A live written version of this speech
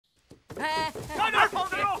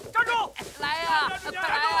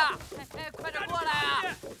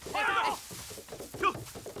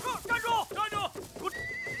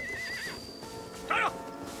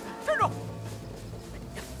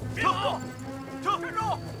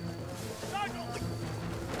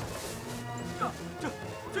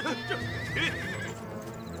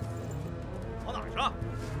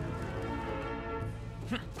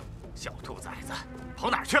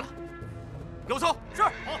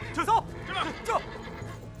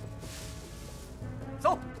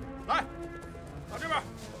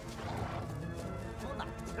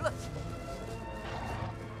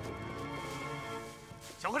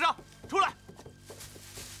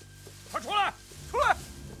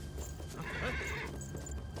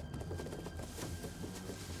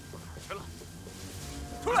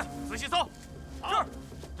细搜。是，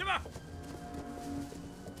这边。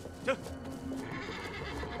这。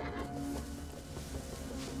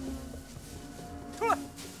出来！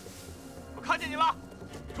我看见你了，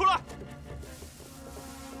出来！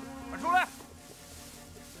快出来！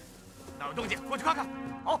哪有动静？过去看看。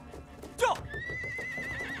好，就。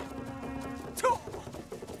就。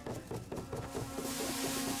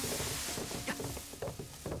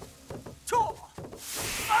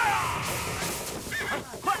 哎呀！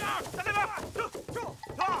快点，在那边！就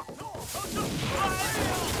他！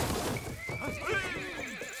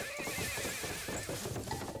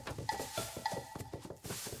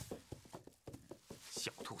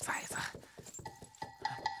小兔崽子！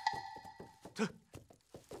这，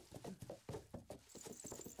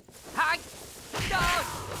嗨！呀！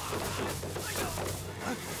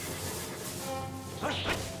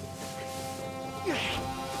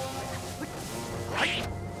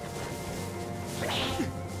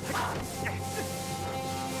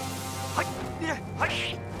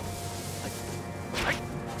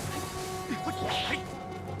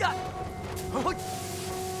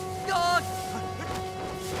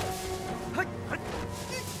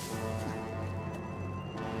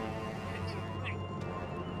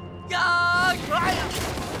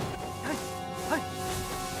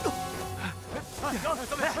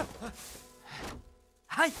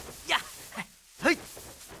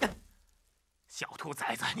小兔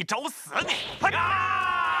崽子，你找死你！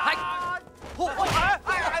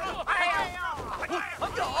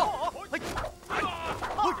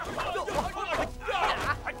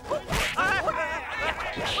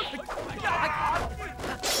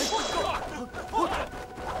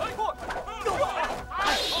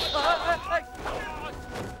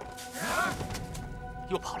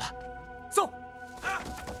又跑了，走！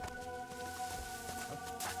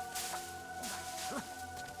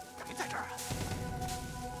谁在这儿啊？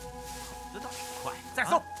跑的倒是快，再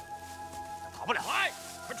搜，跑不了。哎，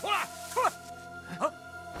快出来，出来！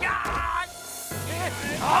呀！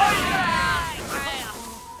哎呀！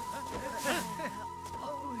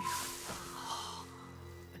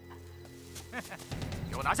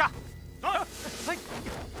给我拿下！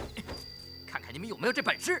看看你们有没有这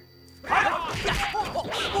本事！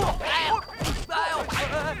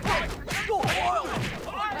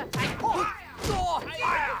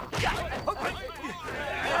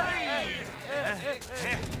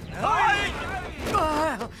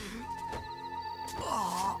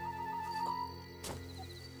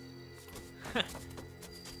 哼，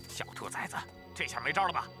小兔崽子，这下没招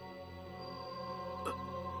了吧？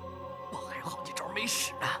我还有好几招没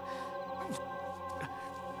使呢。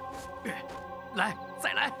来，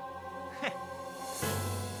再来！嘿，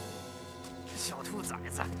小兔崽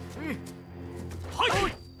子，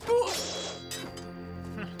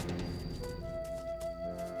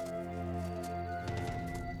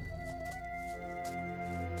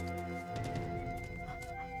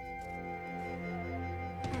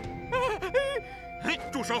嘿，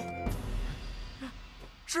住手！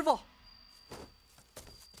师傅，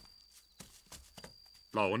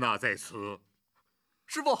老衲在此。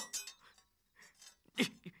师傅，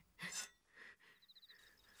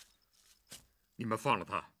你们放了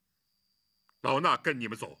他，老衲跟你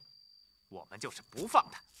们走。我们就是不放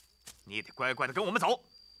他，你也得乖乖的跟我们走。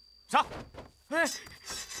上！哎，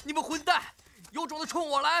你们混蛋，有种的冲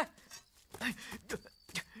我来！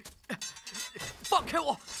放开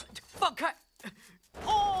我！放开！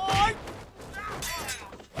 嗨！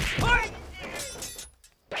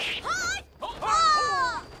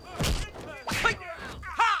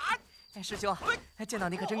嗨！哎，师兄，见到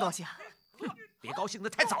你可真高兴。别高兴得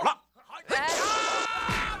太早了。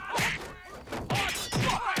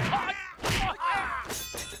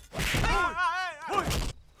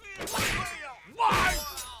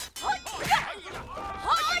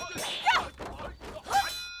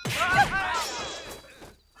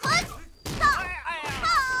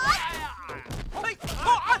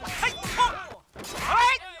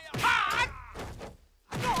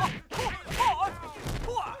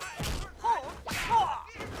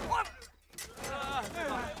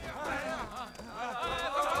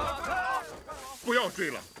不要追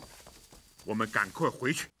了，我们赶快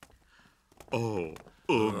回去。哦，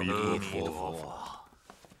阿弥陀佛。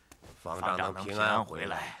方丈能平安回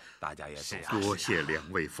来，大家也多谢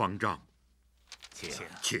两位方丈。请。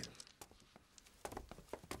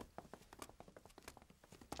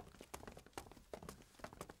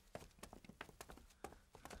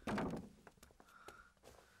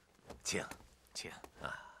请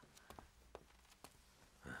啊。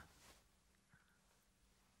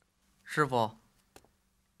师傅。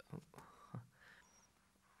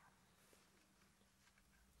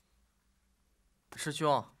师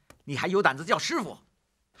兄，你还有胆子叫师傅，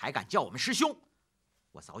还敢叫我们师兄？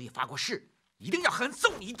我早已发过誓，一定要狠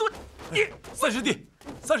揍你一顿。三师弟，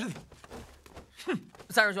三师弟，哼，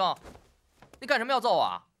三师兄，你干什么要揍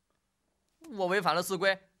我？我违反了寺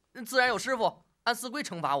规，自然有师傅按寺规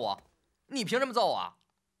惩罚我。你凭什么揍我？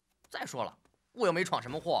再说了，我又没闯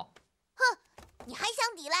什么祸。哼，你还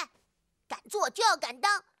想抵赖？敢做就要敢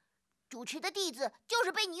当。主持的弟子就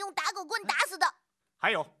是被你用打狗棍打死的。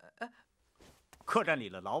还有，客栈里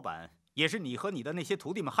的老板也是你和你的那些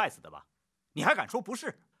徒弟们害死的吧？你还敢说不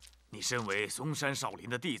是？你身为嵩山少林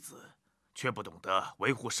的弟子，却不懂得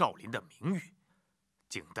维护少林的名誉，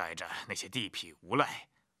竟带着那些地痞无赖，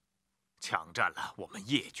抢占了我们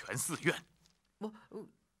叶泉寺院。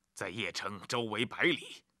在邺城周围100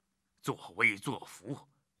里，作威作福，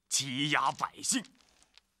欺压百姓。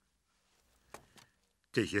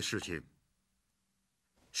这些事情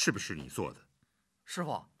是不是你做的？师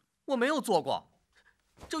傅，我没有做过，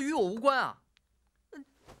这与我无关啊！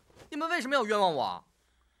你们为什么要冤枉我？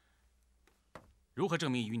如何证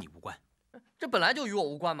明与你无关？这本来就与我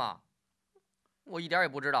无关嘛！我一点也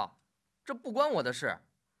不知道，这不关我的事。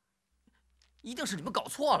一定是你们搞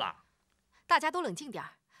错了。大家都冷静点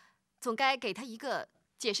儿，总该给他一个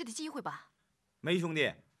解释的机会吧。梅兄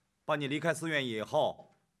弟，把你离开寺院以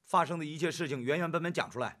后发生的一切事情原原本本讲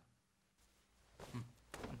出来。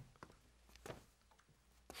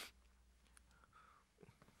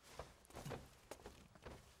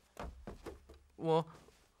我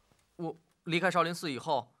离开少林寺以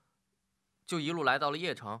后，就一路来到了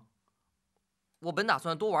邺城。我本打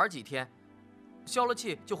算多玩几天，消了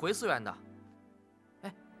气就回寺院的。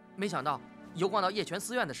哎，没想到游逛到邺泉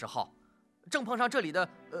寺院的时候，正碰上这里的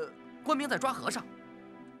官兵在抓和尚，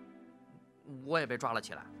我也被抓了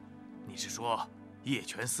起来。你是说邺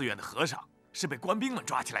泉寺院的和尚是被官兵们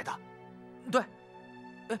抓起来的？对。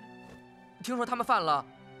听说他们犯了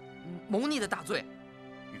谋逆的大罪。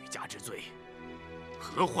欲加之罪，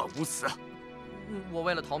何患无辞？我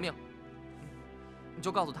为了逃命，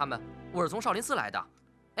就告诉他们我是从少林寺来的。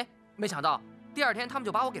哎，没想到第2天他们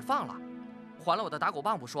就把我给放了，还了我的打狗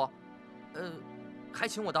棒不说，还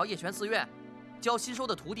请我到邺泉寺院教新收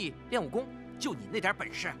的徒弟练武功。就你那点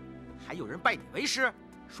本事，还有人拜你为师？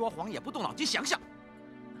说谎也不动脑筋想想。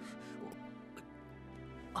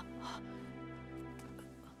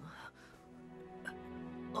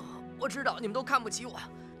我知道你们都看不起我，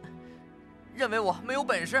认为我没有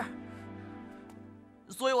本事，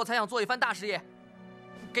所以我才想做一番大事业，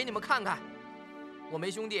给你们看看，我梅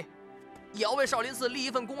兄弟也要为少林寺立一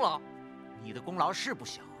份功劳。你的功劳是不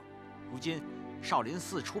小，如今少林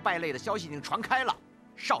寺出败类的消息已经传开了，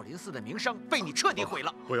少林寺的名声被你彻底毁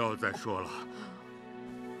了。不要再说了。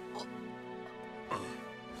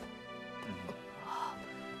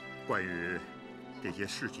关于这些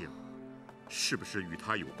事情是不是与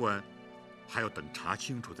他有关，还要等查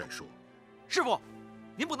清楚再说。师傅，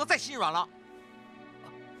您不能再心软了。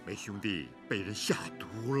梅兄弟被人下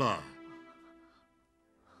毒了，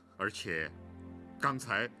而且刚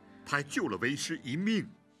才他还救了为师一命。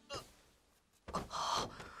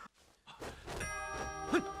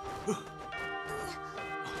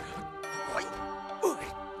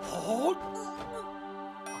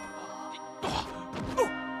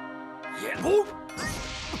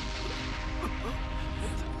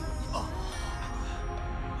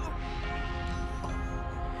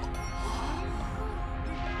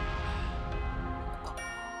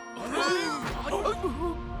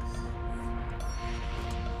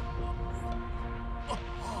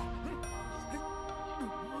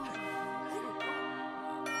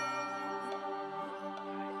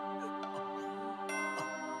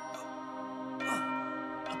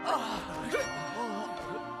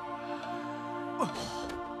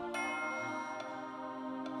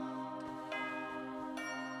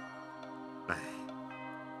来，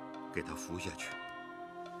给他服下去。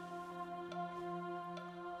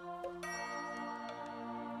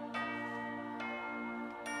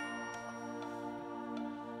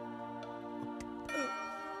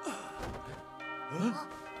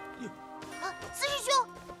四师兄，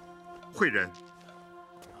慧仁，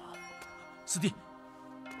师弟，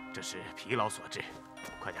这是疲劳所致，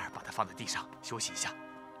快点把他放在地上休息一下，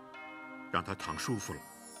让他躺舒服了。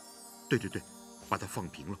对对对，把他放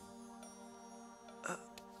平了。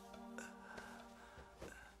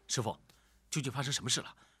师傅，究竟发生什么事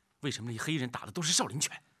了？为什么那些黑人打的都是少林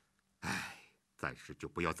拳？唉，暂时就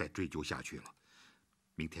不要再追究下去了。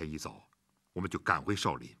明天一早，我们就赶回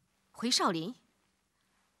少林。回少林？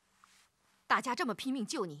大家这么拼命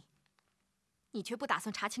救你，你却不打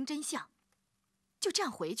算查清真相，就这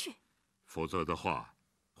样回去？否则的话，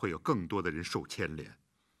会有更多的人受牵连。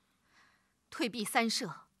退避三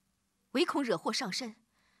舍，唯恐惹祸上身。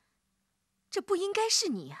这不应该是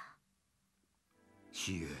你呀。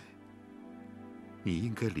西月，你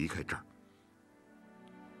应该离开这儿。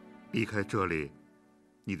离开这里，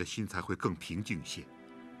你的心才会更平静些。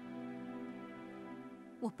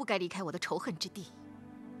我不该离开我的仇恨之地。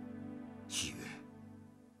西月，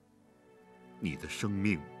你的生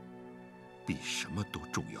命比什么都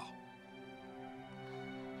重要。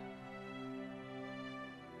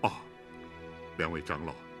哦，两位长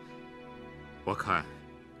老，我看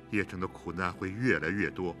叶城的苦难会越来越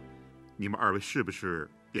多，你们二位是不是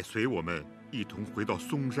也随我们一同回到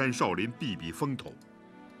嵩山少林避避风头？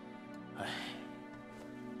唉，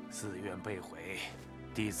寺院被毁，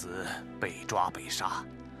弟子被抓被杀，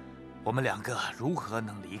我们两个如何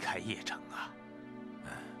能离开邺城啊？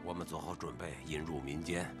我们做好准备，引入民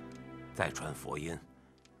间，再传佛音，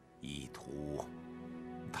以图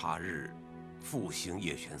他日复兴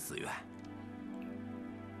叶泉寺院。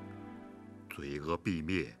罪恶必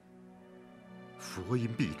灭，佛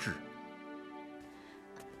音必至。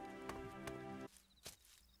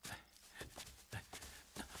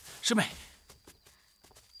师妹，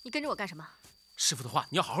你跟着我干什么？师傅的话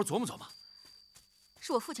你要好好琢磨琢磨。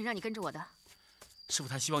是我父亲让你跟着我的。师傅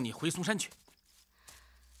他希望你回嵩山去。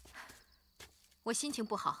我心情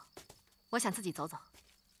不好，我想自己走走。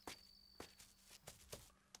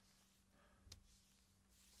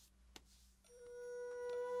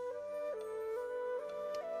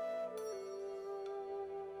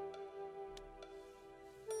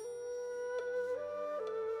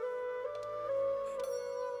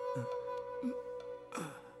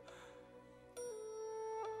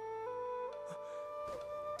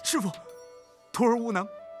师傅，徒儿无能，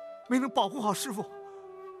没能保护好师傅。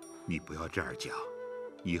你不要这样讲，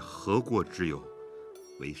你何过之有？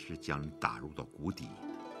为师将你打入到谷底，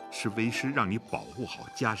是为师让你保护好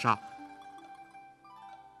袈裟。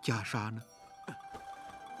袈裟呢？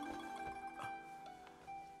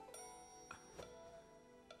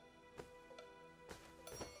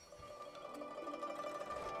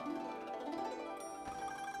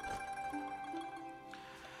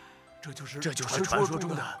这就是传说中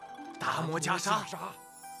的达摩袈裟。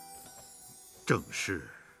正是。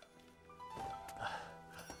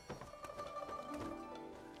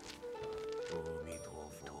阿弥陀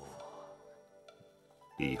佛。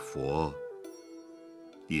礼佛，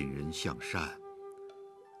引人向善。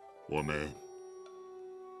我们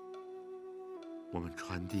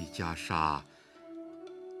传递袈裟，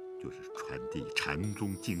就是传递禅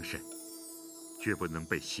宗精神，绝不能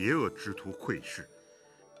被邪恶之徒窥视。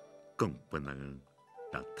更不能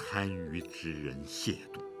让贪愚之人亵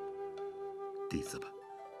渎。弟子们，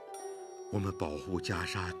我们保护袈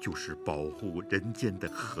裟，就是保护人间的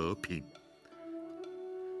和平，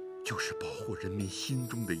就是保护人民心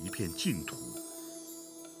中的一片净土，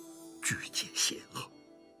拒绝邪恶。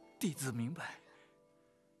弟子明白。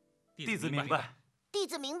弟子明白。弟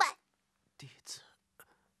子明白。弟子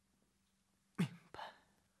明白。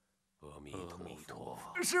阿弥陀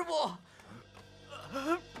佛。师傅。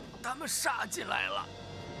他们杀进来了！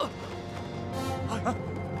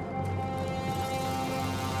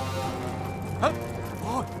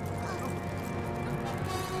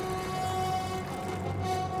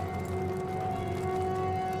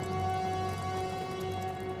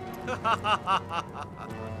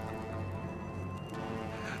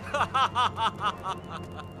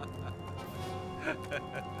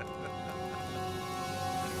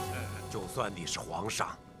就算你是皇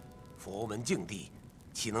上，佛门净地，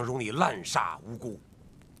岂能容你滥杀无辜？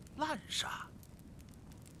滥杀？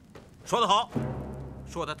说得好，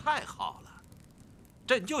说得太好了，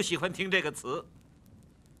朕就喜欢听这个词。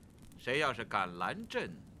谁要是敢拦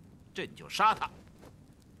朕，朕就杀他；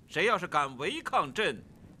谁要是敢违抗朕，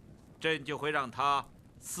朕就会让他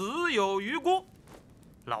死有余辜。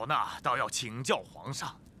老衲倒要请教皇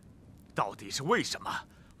上，到底是为什么？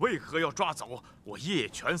为何要抓走我叶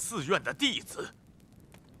泉寺院的弟子？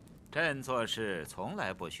朕做事从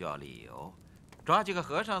来不需要理由，抓几个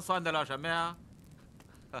和尚算得了什么呀？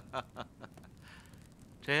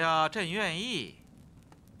只要朕愿意，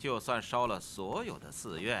就算烧了所有的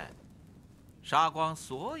寺院，杀光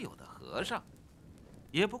所有的和尚，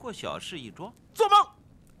也不过小事一桩。做梦！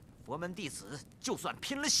佛门弟子就算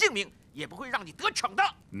拼了性命，也不会让你得逞的。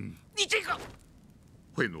你这个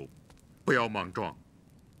慧奴，不要莽撞。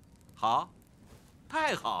好，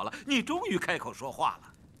太好了，你终于开口说话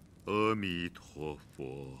了。阿弥陀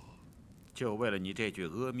佛。就为了你这句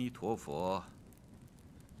阿弥陀佛，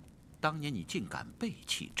当年你竟敢背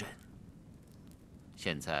弃朕，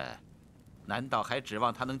现在难道还指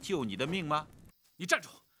望他能救你的命吗？你站住！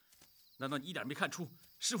难道你一点没看出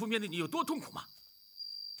师父面对你有多痛苦吗？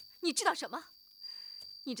你知道什么？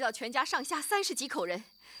你知道全家上下30几口人，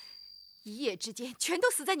一夜之间全都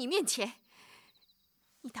死在你面前，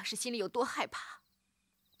你当时心里有多害怕？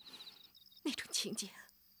那种情景，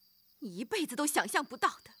你一辈子都想象不到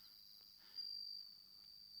的。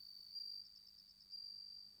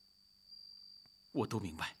我都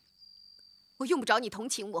明白。我用不着你同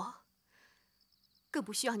情我，更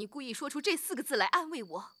不需要你故意说出这4个字来安慰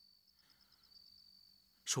我。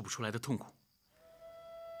说不出来的痛苦，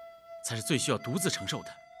才是最需要独自承受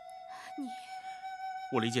的。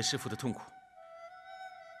我理解师父的痛苦，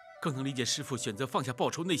更能理解师父选择放下报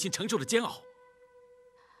仇，内心承受的煎熬。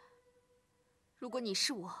如果你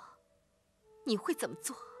是我，你会怎么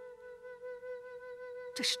做？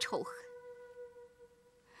这是仇恨。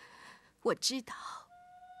我知道，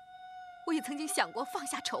我也曾经想过放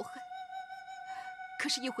下仇恨，可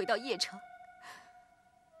是，一回到邺城，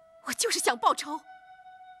我就是想报仇。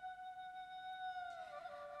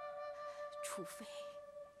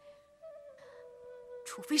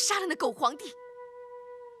除非杀了那狗皇帝。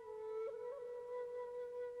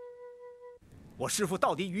我师父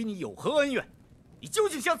到底与你有何恩怨？你究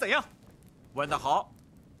竟想怎样？问得好，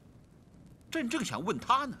朕正想问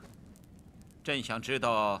他呢。朕想知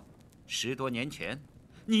道，10多年前，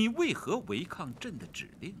你为何违抗朕的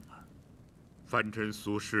指令啊？凡尘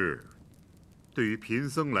俗世，对于贫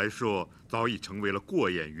僧来说，早已成为了过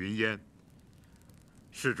眼云烟。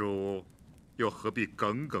施主又何必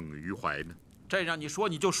耿耿于怀呢？朕让你说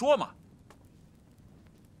你就说嘛，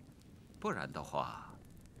不然的话，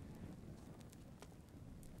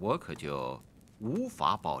我可就无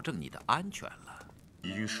法保证你的安全了。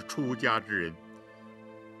已经是出家之人，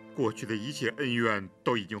过去的一切恩怨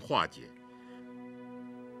都已经化解，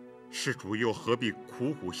施主又何必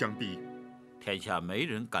苦苦相逼？天下没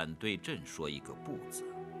人敢对朕说一个不字，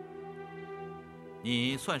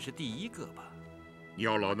你算是第一个吧。你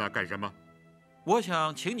要老衲干什么？我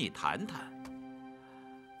想请你谈谈。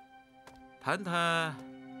谈谈，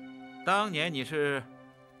当年你是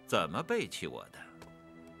怎么背弃我的？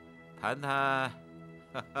谈谈，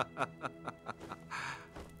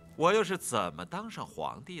我又是怎么当上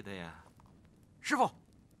皇帝的呀？师傅，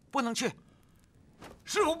不能去！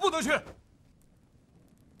师傅不能去！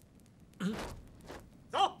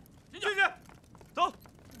走，进去！走，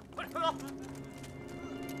快走！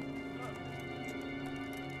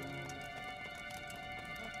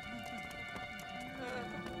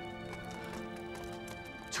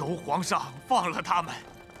求皇上放了他们，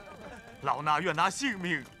老衲愿拿性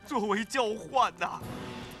命作为交换呐！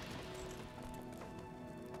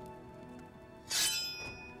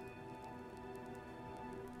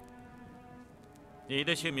你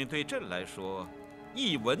的性命对朕来说，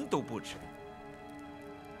一文都不值。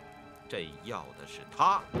朕要的是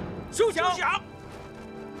他。休想！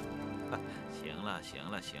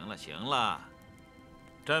行了，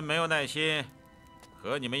朕没有耐心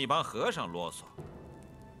和你们一帮和尚啰嗦。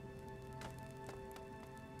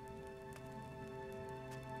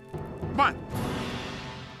慢！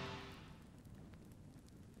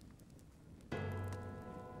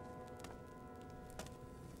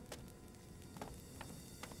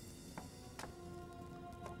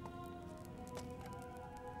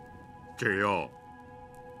只要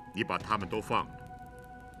你把他们都放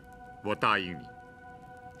了，我答应你。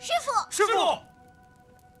师傅，师傅，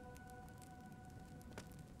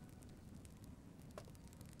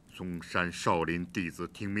嵩山少林弟子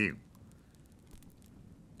听命。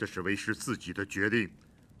这是为师自己的决定，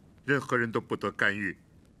任何人都不得干预，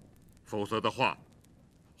否则的话，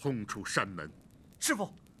轰出山门。师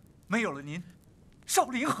傅，没有了您，少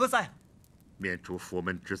林何在？免除佛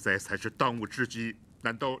门之灾才是当务之急。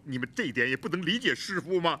难道你们这一点也不能理解师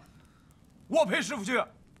父吗？我陪师傅去。我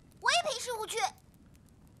也陪师傅去。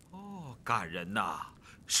哦，感人呐，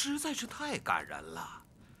实在是太感人了。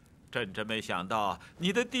朕真没想到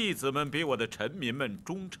你的弟子们比我的臣民们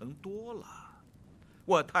忠诚多了。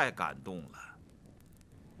我太感动了，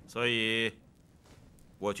所以，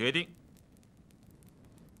我决定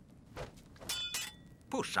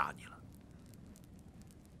不杀你了。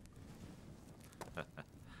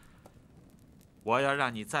我要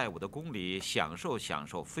让你在我的宫里享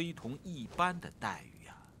受非同一般的待遇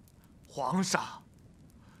呀！皇上，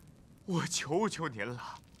我求求您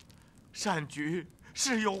了，善举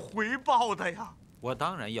是有回报的呀！我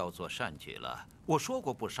当然要做善举了。我说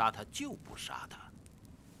过不杀他就不杀他。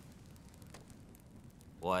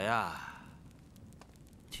我呀，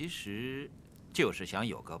其实就是想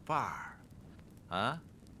有个伴儿，啊，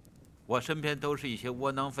我身边都是一些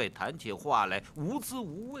窝囊废，谈起话来无滋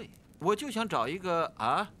无味，我就想找一个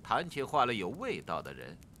谈起话来有味道的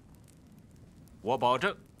人。我保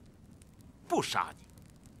证不杀你。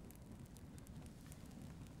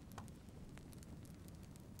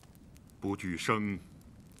不惧生，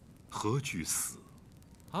何惧死？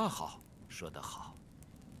啊，好，说得好，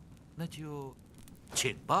那就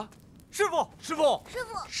请吧。师傅，师傅，师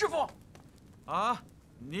傅，师傅！啊，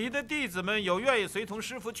你的弟子们有愿意随同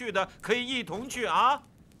师傅去的，可以一同去啊。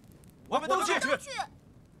我们都去。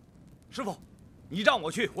师傅，你让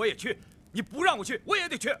我去，我也去；你不让我去，我也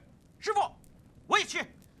得去。师傅，我也去。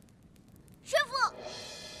师傅，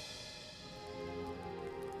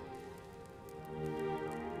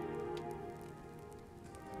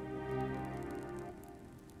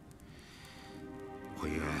慧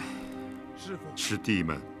远，师傅，师弟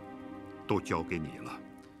们都交给你了。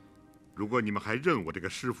如果你们还认我这个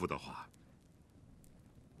师傅的话，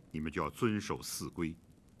你们就要遵守四规。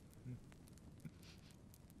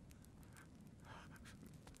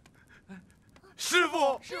师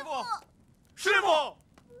傅，师傅，师傅！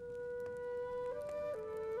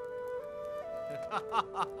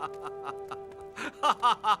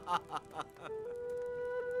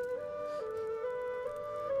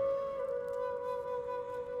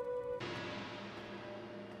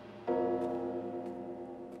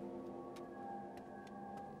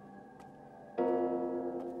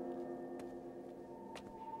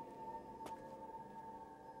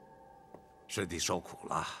师弟受苦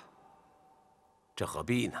了，这何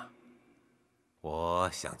必呢？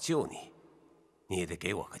我想救你，你也得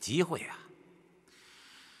给我个机会啊！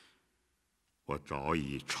我早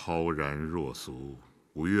已超然若俗，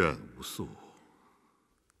无怨无诉。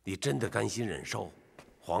你真的甘心忍受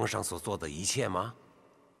皇上所做的一切吗？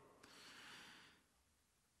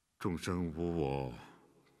众生无我，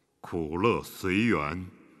苦乐随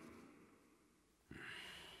缘。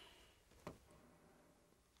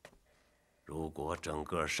如果整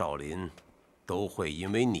个少林都会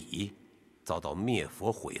因为你遭到灭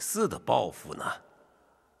佛毁寺的报复呢？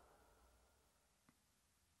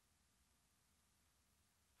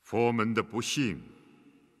佛门的不幸，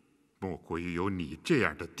莫过于有你这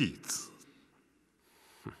样的弟子。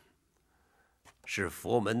是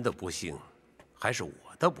佛门的不幸，还是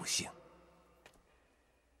我的不幸？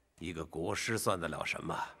一个国师算得了什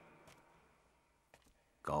么？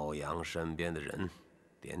高阳身边的人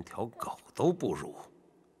连条狗都不如，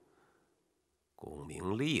功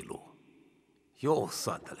名利禄又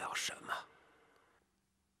算得了什么？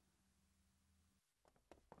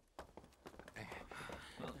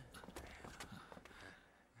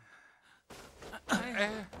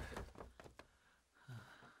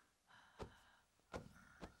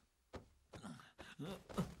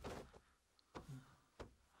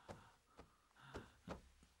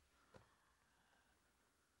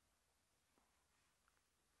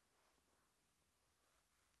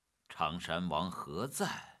常山王何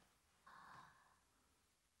在？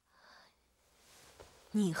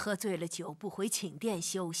你喝醉了酒，不回寝殿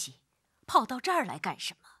休息，跑到这儿来干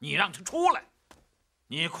什么？你让他出来！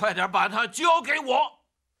你快点把他交给我！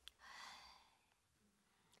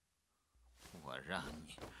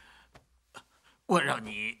我让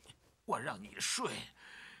你睡，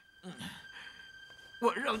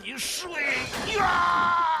我让你睡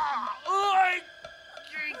呀！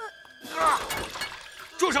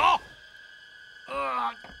住手！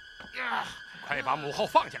快把母后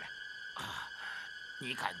放下来！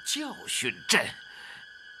你敢教训朕？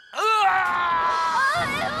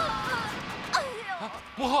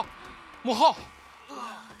母后，母后，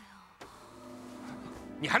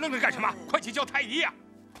你还愣着干什么？快去叫太医呀！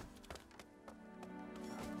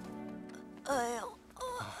哎呦！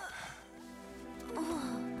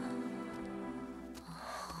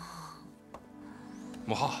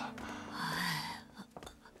母后，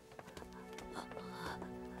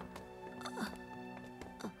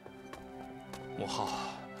母后，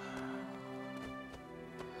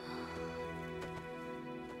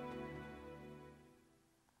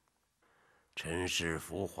尘世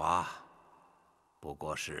浮华，不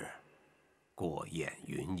过是过眼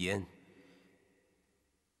云烟。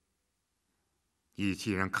你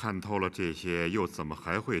既然看透了这些，又怎么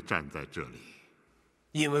还会站在这里？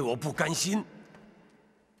因为我不甘心。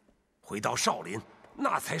回到少林，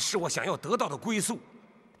那才是我想要得到的归宿，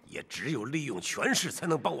也只有利用权势才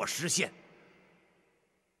能帮我实现。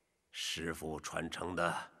师父传承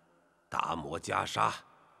的达摩袈裟，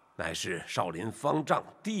乃是少林方丈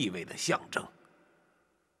地位的象征。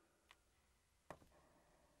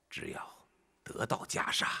只要得到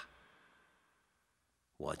袈裟，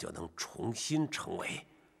我就能重新成为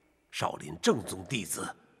少林正宗弟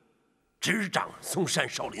子，执掌嵩山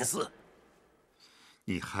少林寺。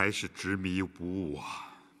你还是执迷不悟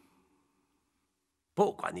啊！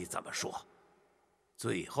不管你怎么说，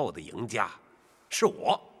最后的赢家是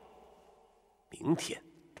我。明天，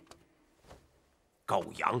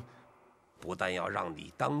狗羊不但要让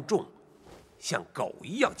你当众像狗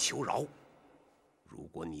一样求饶，如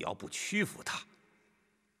果你要不屈服他，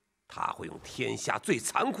他会用天下最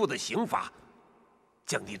残酷的刑罚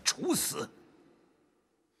将你处死。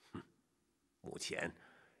目前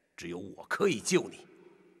只有我可以救你，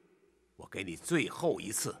我给你最后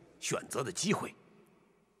一次选择的机会，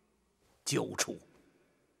救出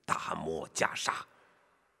大漠袈裟，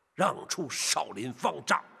让出少林方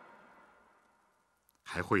丈。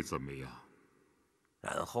还会怎么样？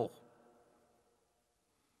然后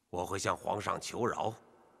我会向皇上求饶，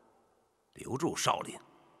留住少林，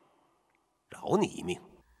饶你一命。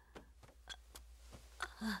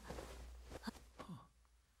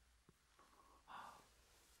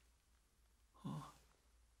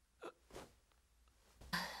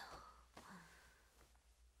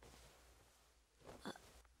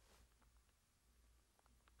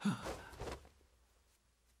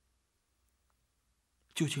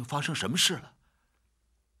究竟发生什么事了？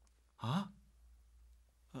啊？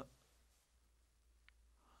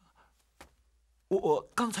我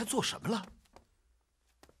刚才做什么了？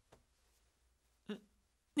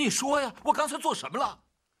你说呀，我刚才做什么了？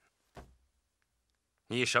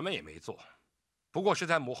你什么也没做，不过是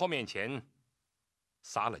在母后面前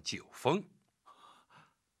撒了酒疯。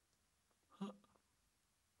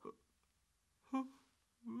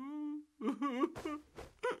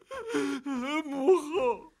母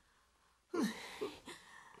后，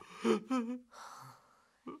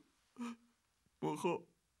母后，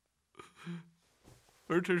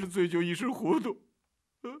儿臣是醉酒一时糊涂，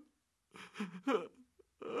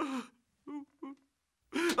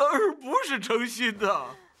儿不是诚心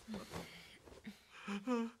的，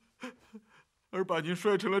儿把您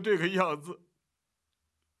摔成了这个样子，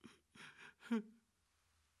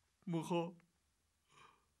母后，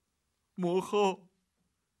母后。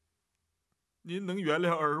您能原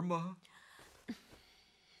谅儿吗？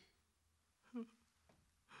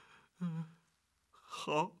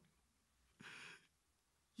好，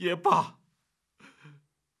也罢。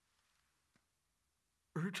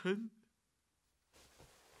儿臣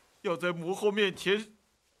要在母后面前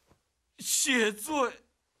谢罪。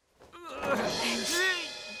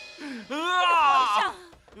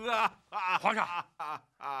皇上，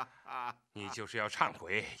你就是要忏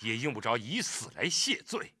悔，也用不着以死来谢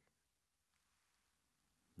罪。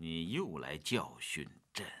你又来教训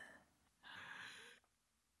朕。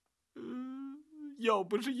要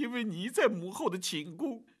不是因为你在母后的寝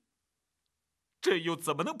宫，朕又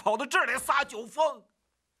怎么能跑到这儿来撒酒疯？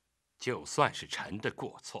就算是臣的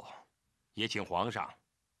过错，也请皇上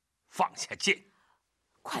放下剑。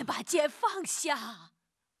快把剑放下！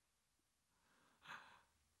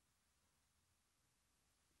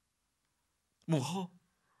母后，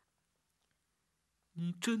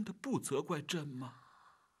你真的不责怪朕吗？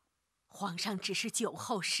皇上只是酒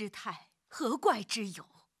后失态，何怪之有？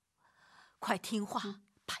快听话，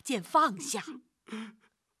把剑放下。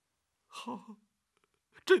好，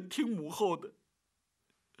朕听母后的。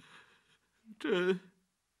朕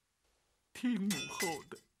听母后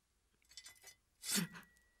的。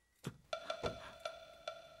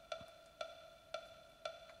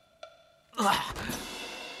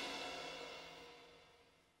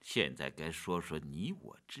现在该说说你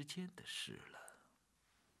我之间的事了。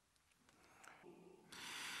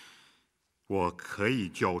我可以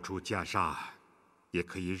交出袈裟，也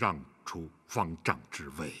可以让出方丈之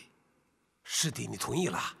位。师弟，你同意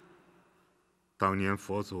了？当年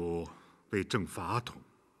佛祖为正法统，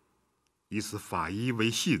以此法衣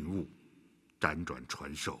为信物，辗转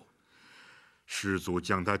传授。师祖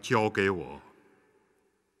将它交给我，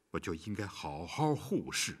我就应该好好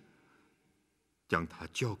护视，将它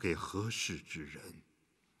交给合适之人。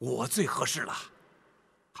我最合适了。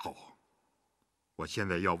好。我现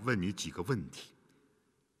在要问你几个问题：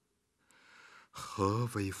何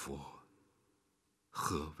为佛？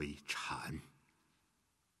何为禅？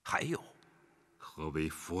还有，何为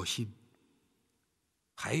佛心？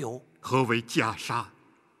还有，何为袈裟？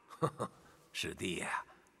师弟呀，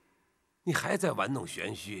你还在玩弄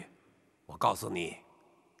玄虚。我告诉你，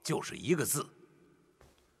就是一个字：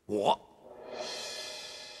我。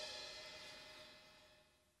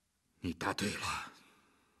你答对了。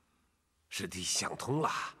师弟想通了，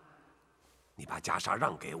你把袈裟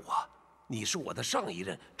让给我，你是我的上一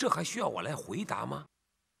任，这还需要我来回答吗？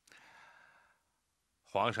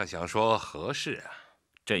皇上想说何事啊？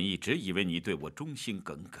朕一直以为你对我忠心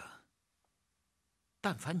耿耿，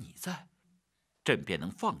但凡你在，朕便能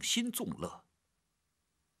放心纵乐。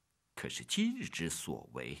可是今日之所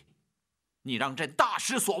为，你让朕大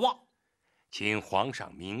失所望。请皇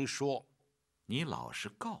上明说。你老实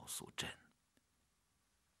告诉朕，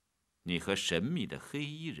你和神秘的黑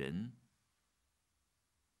衣人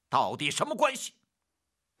到底什么关系？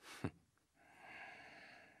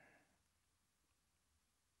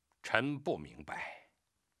臣不明白。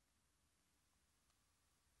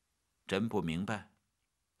朕不明白。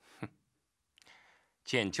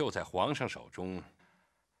剑就在皇上手中。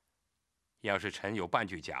要是臣有半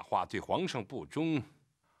句假话对皇上不忠，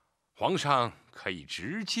皇上可以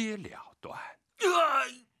直截了断。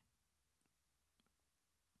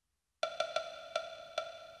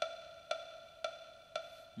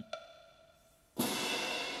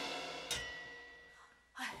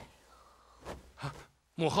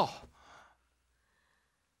母后，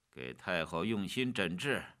给太后用心诊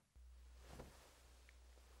治。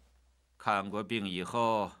看过病以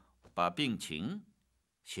后，把病情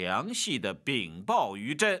详细的禀报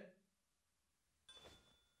于朕。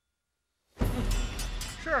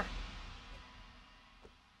是。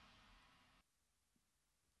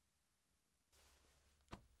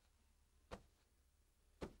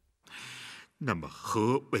那么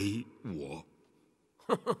何为我？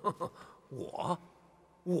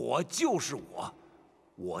我就是我，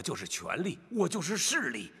我就是权力，我就是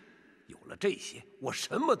势力。有了这些，我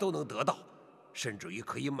什么都能得到，甚至于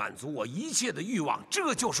可以满足我一切的欲望。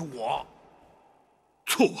这就是我。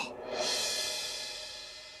错。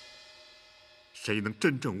谁能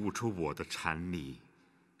真正悟出我的禅力，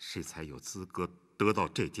谁才有资格得到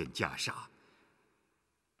这件袈裟。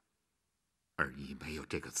而你没有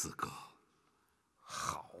这个资格。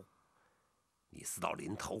好，你死到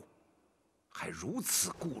临头，还如此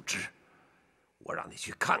固执，我让你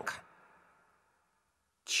去看看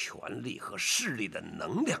权力和势力的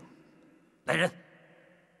能量。来人，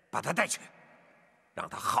把他带去，让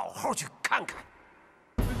他好好去看看。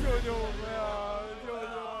救救我们呀！救救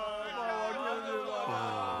我！帮我出去吧！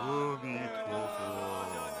阿弥陀佛，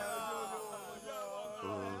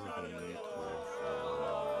阿弥陀佛。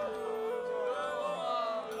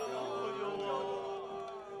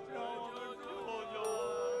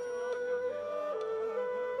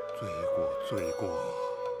罪过，罪过。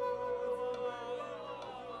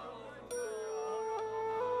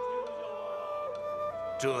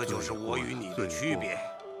这就是我与你的区别。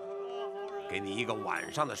给你一个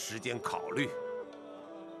晚上的时间考虑，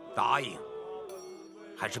答应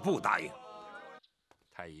还是不答应？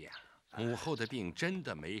太医啊，母后的病真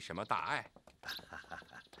的没什么大碍。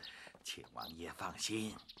请王爷放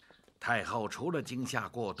心，太后除了惊吓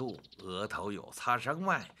过度，额头有擦伤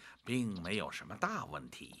外，并没有什么大问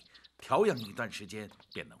题。调养一段时间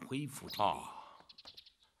便能恢复体力。哦，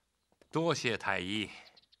多谢太医，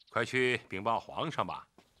快去禀报皇上吧。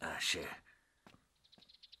是。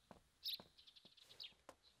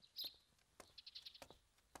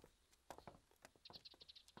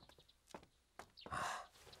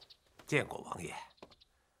见过王爷。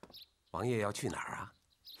王爷要去哪儿啊？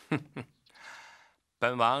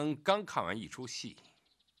本王刚看完一出戏，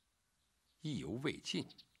意犹未尽，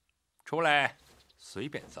出来随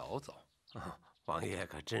便走走。王爷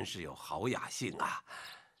可真是有好雅兴啊！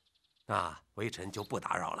那微臣就不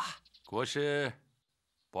打扰了。国师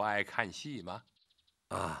不爱看戏吗？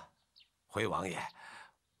回王爷，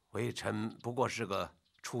微臣不过是个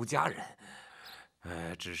出家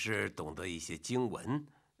人，只是懂得一些经文，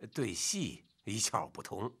对戏一窍不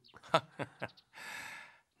通。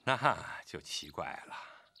那就奇怪了，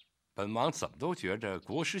本王怎么都觉着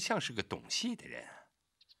国师像是个懂戏的人，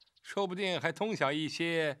说不定还通晓一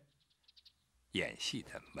些演戏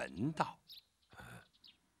的门道。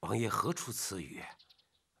王爷何出此语？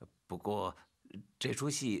不过这出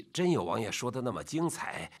戏真有王爷说的那么精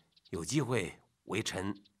彩，有机会微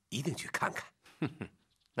臣一定去看看。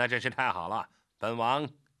那真是太好了，本王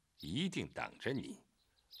一定等着你。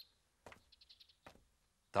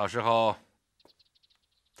到时候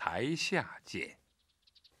台下见。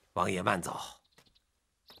王爷慢走。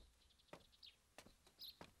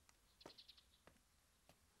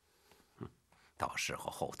到时候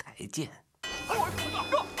后台见。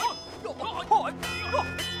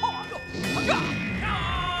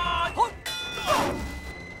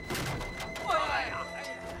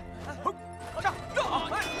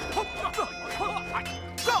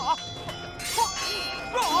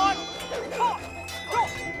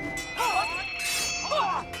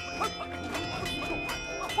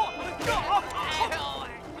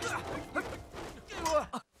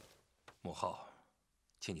母后，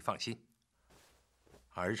请你放心，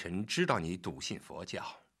儿臣知道你笃信佛教，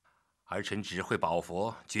儿臣只会保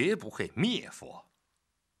佛，绝不会灭佛。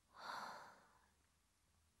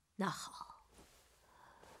那好，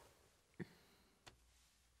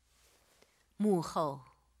母后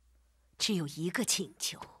只有一个请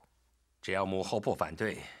求，只要母后不反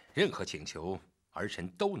对，任何请求儿臣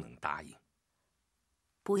都能答应。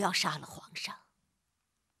不要杀了皇上，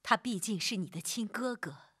他毕竟是你的亲哥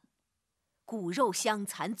哥，骨肉相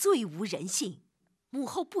残，最无人性。母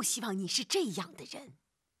后不希望你是这样的人。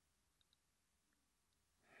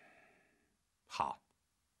好，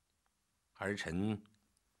儿臣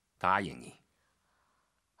答应你。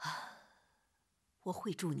我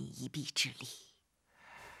会助你一臂之力。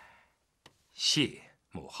谢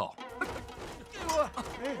母后。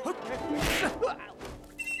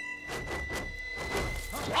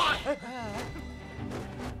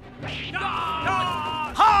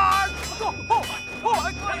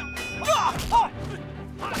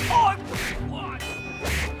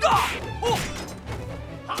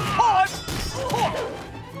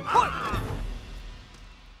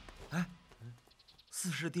哎，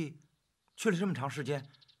四师弟去了这么长时间，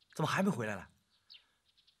怎么还没回来呢？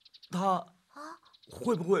他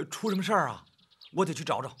会不会出什么事儿啊？我得去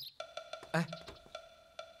找找。哎，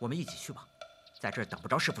我们一起去吧，在这儿等不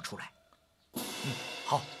着师傅出来。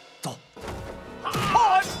好，走。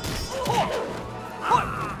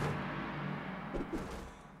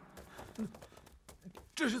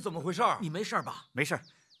这是怎么回事？你没事吧？没事，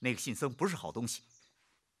那个信僧不是好东西，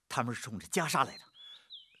他们是冲着袈裟来的。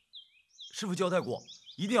师傅交代过，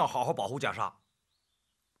一定要好好保护袈裟。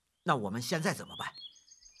那我们现在怎么办？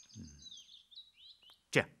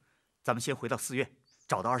这样，咱们先回到寺院，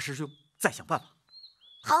找到二师兄，再想办法。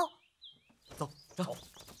好，走走。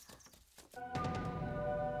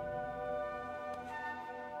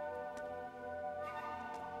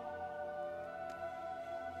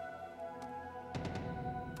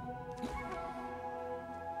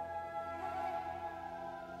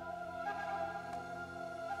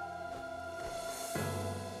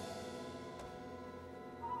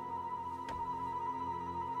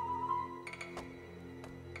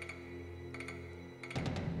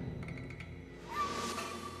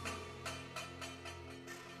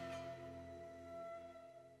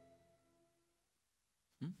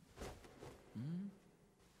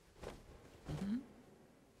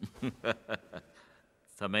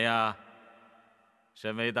怎么样，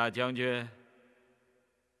身为大将军？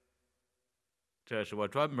这是我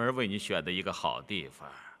专门为你选的一个好地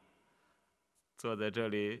方。坐在这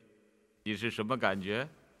里，你是什么感觉？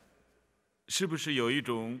是不是有一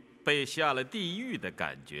种被下了地狱的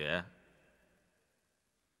感觉？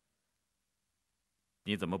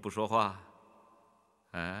你怎么不说话？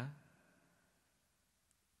啊？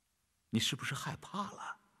你是不是害怕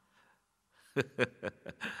了？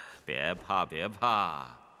别怕，别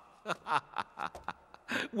怕，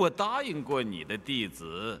我答应过你的弟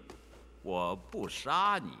子，我不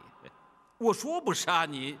杀你。我说不杀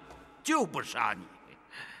你，就不杀你。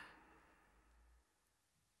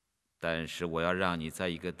但是我要让你在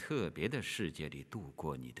一个特别的世界里度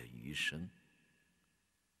过你的余生。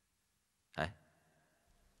哎，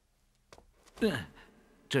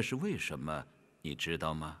这是为什么，你知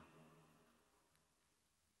道吗？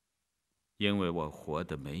因为我活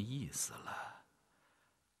得没意思了，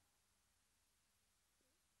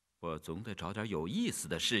我总得找点有意思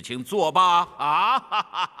的事情做吧？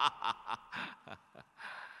啊！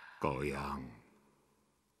高阳，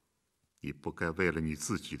你不该为了你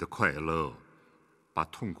自己的快乐，把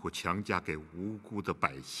痛苦强加给无辜的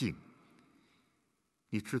百姓。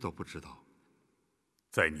你知道不知道，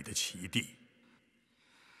在你的齐地，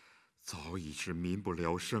早已是民不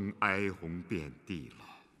聊生，哀鸿遍地了。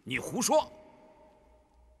你胡说！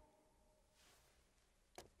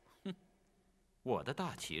哼，我的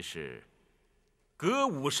大旗是歌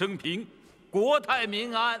舞升平，国泰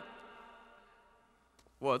民安。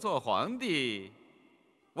我做皇帝，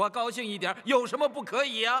我高兴一点，有什么不可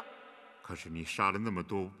以啊？可是你杀了那么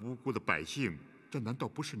多无辜的百姓，这难道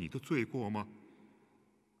不是你的罪过吗？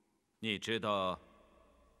你知道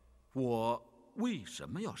我为什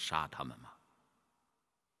么要杀他们吗？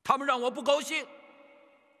他们让我不高兴。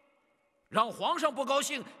让皇上不高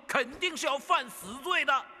兴，肯定是要犯死罪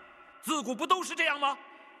的，自古不都是这样吗？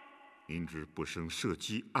明知不生社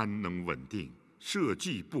稷，安能稳定？社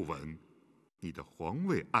稷不稳，你的皇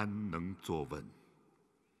位安能坐稳？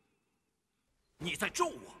你在咒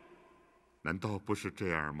我？难道不是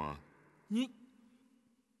这样吗？你，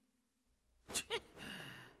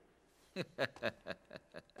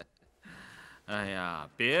哎呀，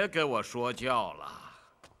别给我说教了，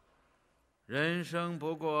人生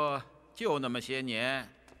不过就那么些年，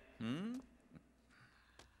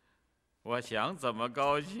我想怎么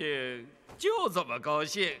高兴就怎么高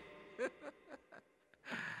兴。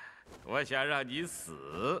我想让你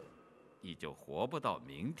死，你就活不到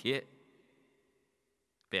明天；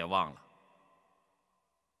别忘了，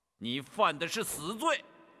你犯的是死罪。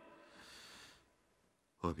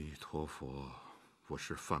阿弥陀佛，我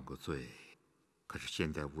是犯过罪，可是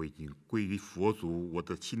现在我已经归于佛祖，我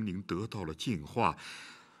的心灵得到了净化，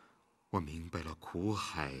我明白了苦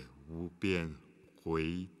海无边，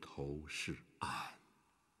回头是岸。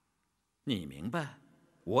你明白，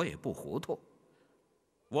我也不糊涂。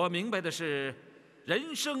我明白的是，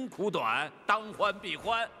人生苦短，当欢必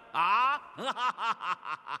欢啊！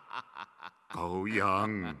高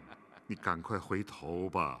阳，你赶快回头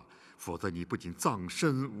吧，否则你不仅葬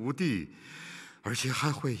身无地，而且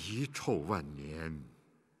还会遗臭万年。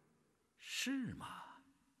是吗？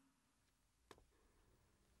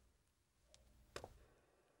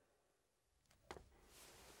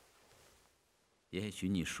也许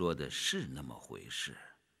你说的是那么回事，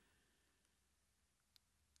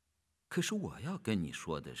可是我要跟你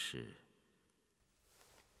说的是，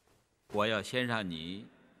我要先让你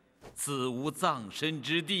死无葬身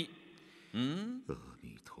之地。阿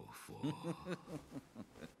弥陀佛。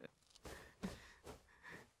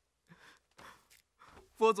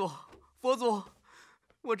佛祖，佛祖，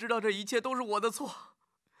我知道这一切都是我的错，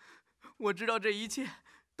我知道这一切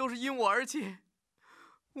都是因我而起。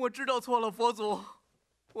我知道错了，佛祖，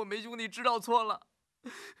我梅兄弟知道错了，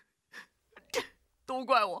都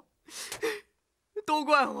怪我，都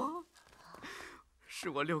怪我，是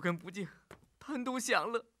我六根不净，贪图享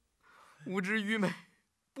乐，无知愚昧，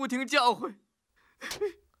不听教诲，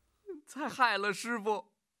才害了师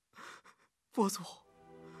父。佛祖，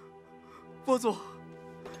佛祖，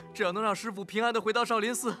只要能让师父平安地回到少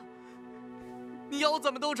林寺，你要我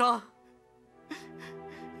怎么都成。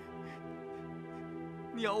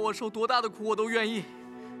你要我受多大的苦我都愿意，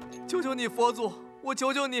求求你佛祖，我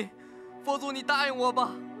求求你，佛祖你答应我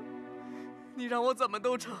吧，你让我怎么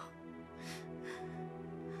都成。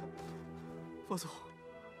佛祖，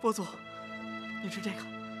佛祖，你吃这个，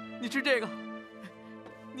你吃这个，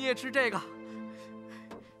你也吃这个，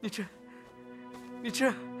你吃，你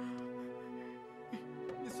吃，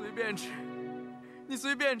你随便吃，你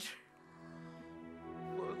随便吃。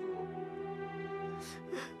佛祖，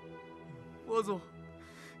佛祖。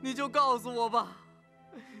你就告诉我吧，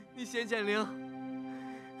你显显灵，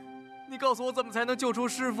你告诉我怎么才能救出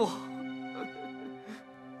师父。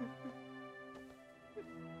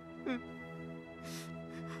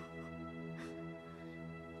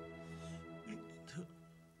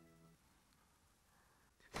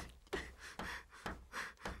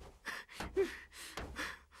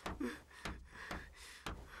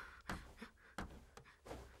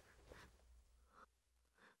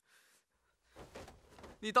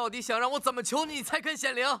你到底想让我怎么求你，你才肯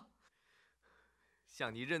显灵？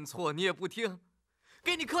向你认错你也不听，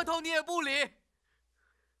给你磕头你也不理，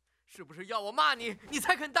是不是要我骂你，你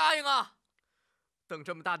才肯答应啊？瞪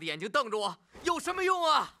这么大的眼睛瞪着我，有什么用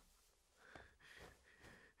啊？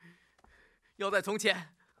要在从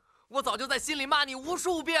前，我早就在心里骂你无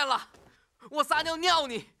数遍了，我撒尿尿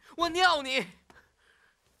你，我尿你。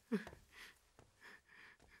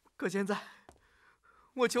可现在，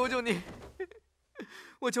我求求你。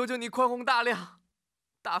我求求你宽宏大量，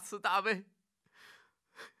大慈大悲。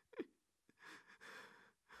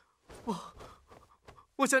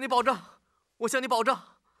我向你保证，我向你保证，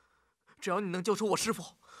只要你能救出我师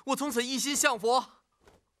父，我从此一心向佛。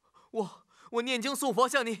我念经诵佛，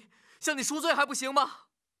向你赎罪还不行吗？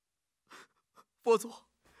佛祖，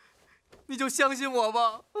你就相信我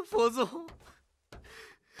吧，佛祖。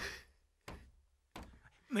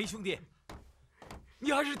梅兄弟，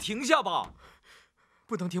你还是停下吧。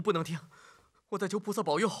不能停，不能停！我在求菩萨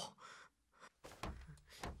保佑。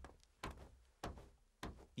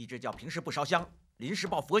你这叫平时不烧香，临时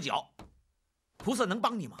抱佛脚，菩萨能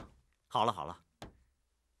帮你吗？好了好了，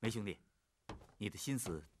梅兄弟，你的心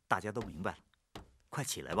思大家都明白了，快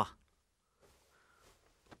起来吧。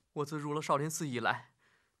我自入了少林寺以来，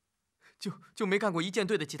就没干过一件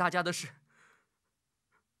对得起大家的事，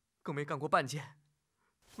更没干过半件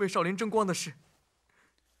为少林争光的事。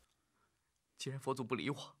既然佛祖不理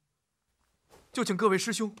我，就请各位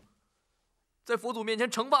师兄在佛祖面前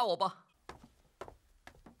惩罚我吧。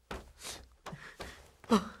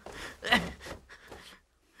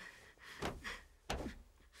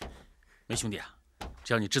梅兄弟啊，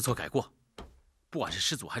只要你知错改过，不管是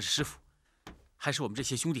师祖还是师父，还是我们这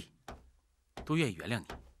些兄弟，都愿意原谅你。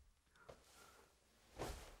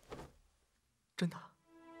真的？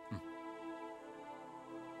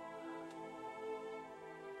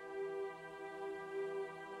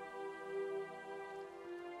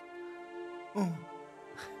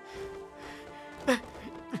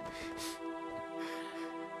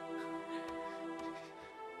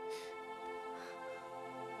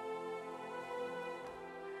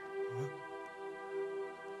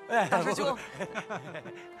大师兄，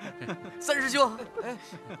三师兄，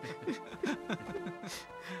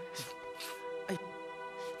哎，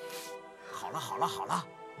好了好了好了，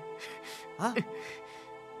啊，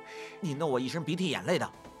你弄我一身鼻涕眼泪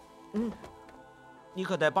的，你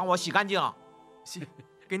可得帮我洗干净啊！洗，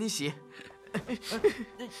给你洗。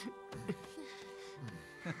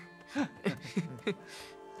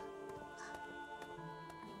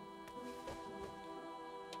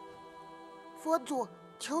佛祖，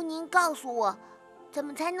求您告诉我，怎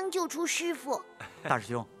么才能救出师傅？大师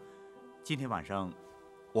兄，今天晚上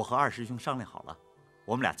我和二师兄商量好了，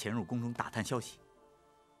我们俩潜入宫中打探消息。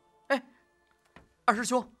哎，二师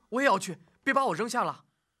兄，我也要去，别把我扔下了。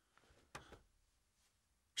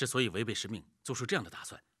之所以违背师命，做出这样的打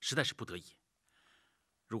算，实在是不得已。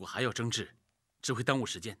如果还要争执，只会耽误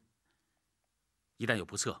时间。一旦有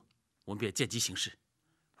不测，我们便见机行事，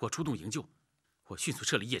或出动营救，或迅速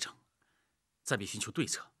撤离邺城，暂别寻求对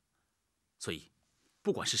策。所以，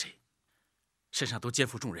不管是谁，身上都肩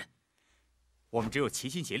负重任。我们只有齐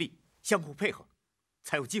心协力，相互配合，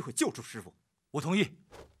才有机会救出师傅。我同意。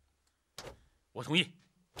我同意。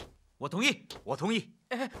我同意。我同意。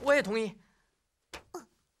哎，我也同意。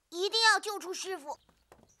一定要救出师傅。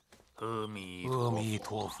阿弥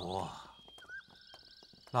陀佛，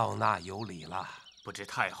老衲有礼了。不知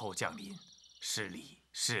太后降临，失礼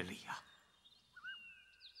失礼啊！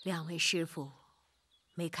两位师傅，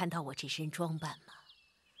没看到我这身装扮吗？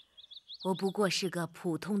我不过是个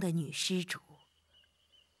普通的女施主，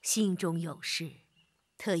心中有事，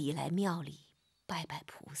特意来庙里拜拜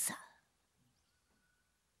菩萨。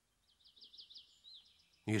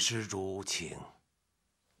女施主，请。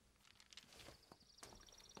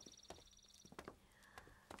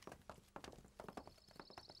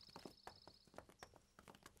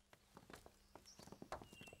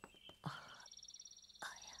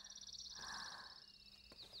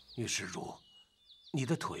女施主，你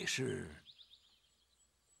的腿是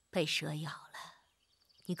被蛇咬了，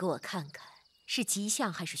你给我看看，是吉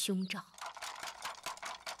象还是凶兆？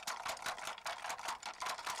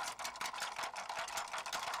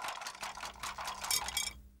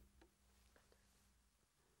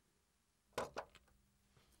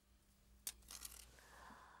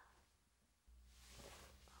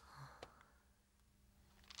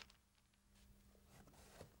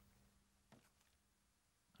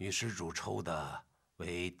女施主抽的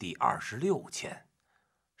为第26签，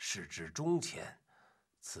是指中签。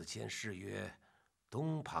此签是曰：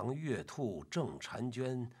东旁月兔正婵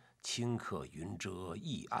娟，顷刻云遮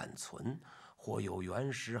亦暗存。或有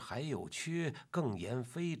原时还有缺，更言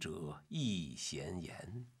非者亦闲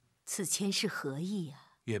言。此签是何意呀？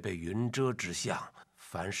月被云遮之象，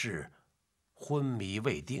凡事昏迷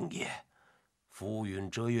未定也。浮云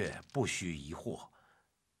遮月，不须疑惑。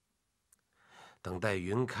等待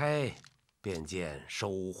云开，便见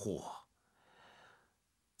收获。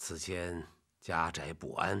此间家宅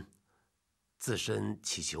不安，自身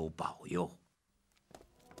祈求保佑。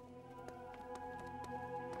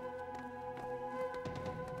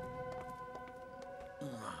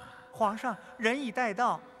皇上，人已带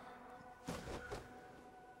到。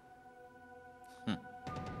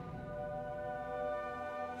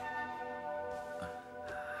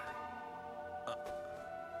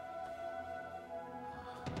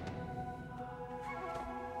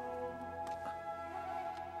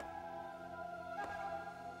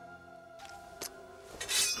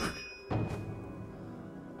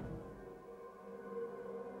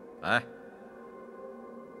来，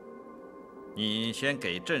你先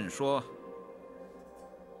给朕说，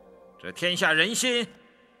这天下人心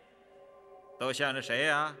都向着谁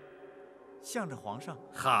呀？向着皇上。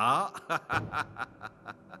好，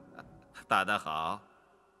打得好，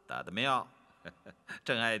打得妙，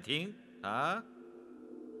朕爱听啊。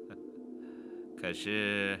可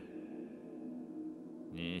是，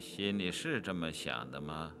你心里是这么想的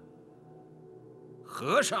吗？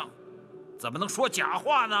和尚怎么能说假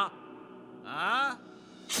话呢？啊！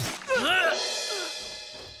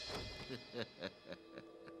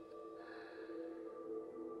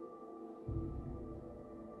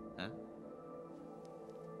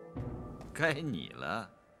该你了。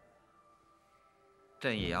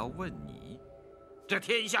朕也要问你，这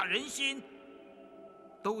天下人心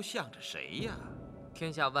都向着谁呀？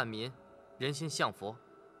天下万民，人心向佛，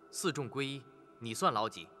四众归一，你算老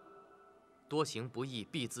几？多行不义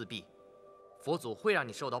必自毙，佛祖会让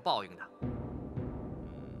你受到报应的。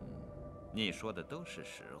你说的都是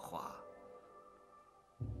实话，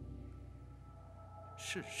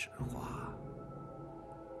是实话。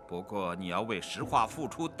不过你要为实话付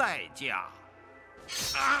出代价。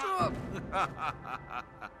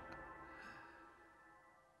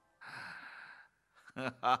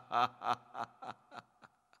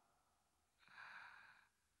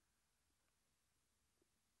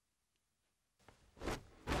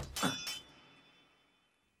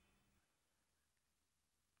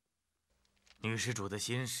女施主的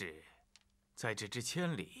心事，在这之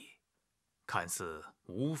千里，看似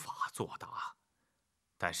无法作答，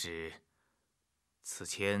但是此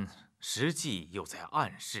签实际又在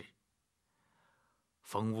暗示，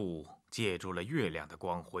风物借助了月亮的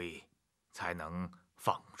光辉，才能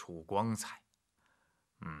放出光彩。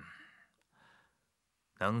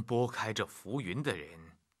能拨开这浮云的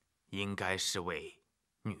人，应该是位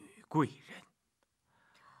女贵人。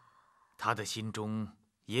她的心中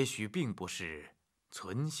也许并不是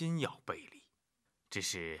存心要背离，只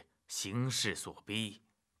是形势所逼，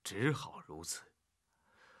只好如此。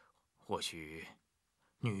或许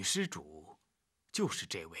女施主就是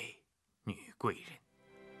这位女贵人，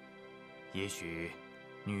也许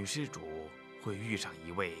女施主会遇上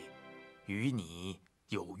一位与你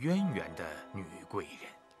有渊源的女贵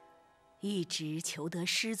人。一直求得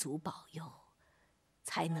师祖保佑，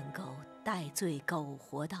才能够戴罪苟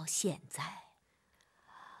活到现在。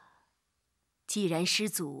既然师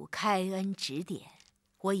祖开恩指点，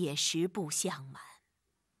我也实不相瞒。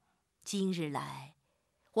今日来，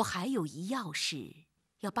我还有一要事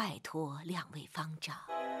要拜托两位方丈。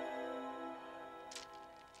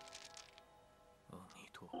阿弥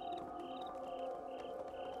陀佛。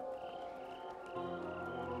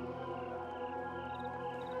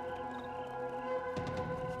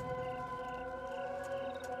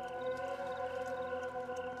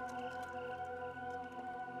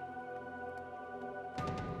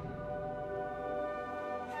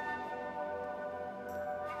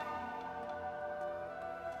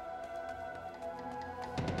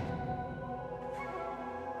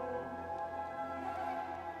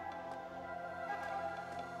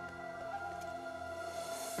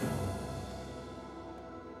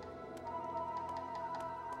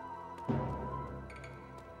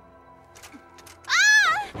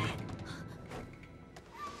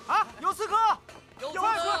有刺客！有刺客！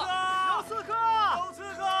有刺客！有刺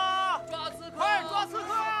客！抓刺客！快抓刺客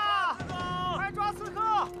呀！快抓刺客！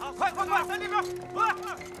快快快，在那边！快！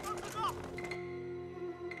抓刺客！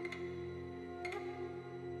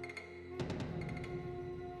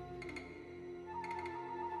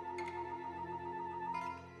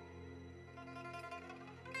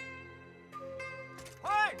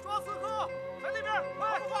快抓刺客！在那边！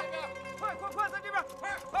快快快快快，在这边！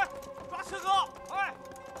快快抓刺客！快！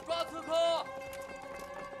抓刺客！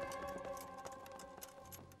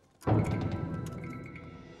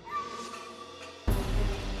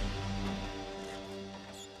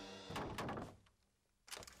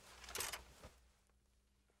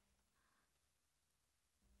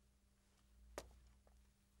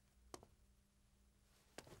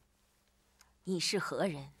你是何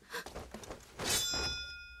人？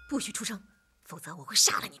不许出声，否则我会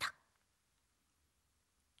杀了你的。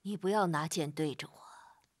你不要拿剑对着我，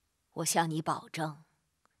我向你保证，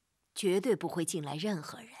绝对不会进来任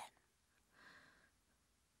何人。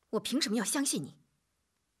我凭什么要相信你？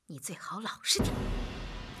你最好老实点。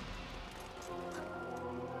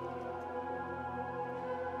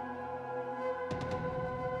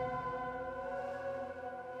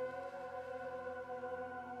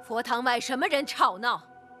佛堂外什么人吵闹？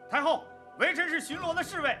太后，微臣是巡逻的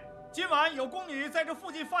侍卫，今晚有宫女在这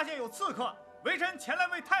附近发现有刺客，微臣前来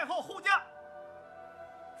为太后护驾。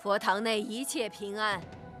佛堂内一切平安，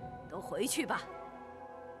都回去吧。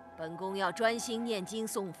本宫要专心念经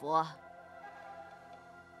诵佛，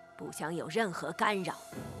不想有任何干扰。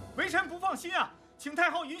微臣不放心啊，请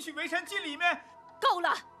太后允许微臣进里面。够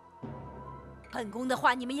了！本宫的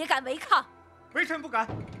话你们也敢违抗？微臣不敢，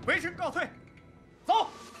微臣告退。走。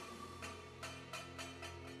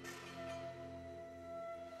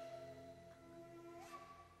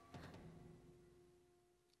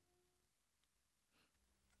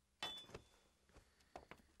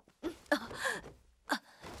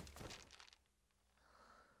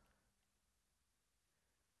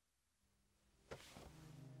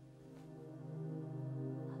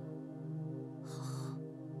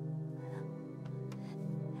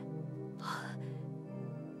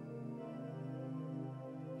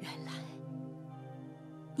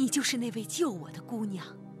你就是那位救我的姑娘。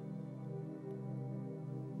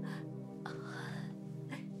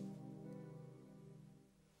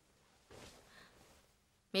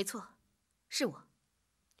没错，是我。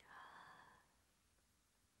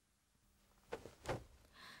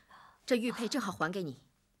这玉佩正好还给你，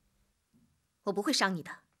我不会伤你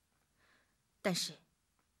的。但是，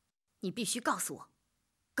你必须告诉我，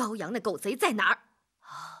高阳那狗贼在哪儿？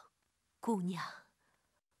姑娘，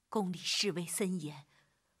宫里侍卫森严，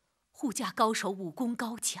护驾高手武功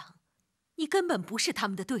高强，你根本不是他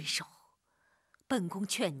们的对手。本宫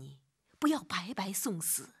劝你不要白白送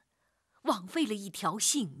死，枉费了一条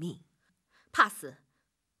性命。怕死，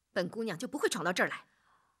本姑娘就不会闯到这儿来。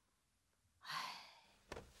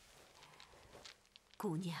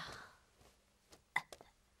姑娘，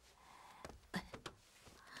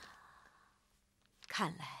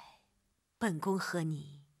看来本宫和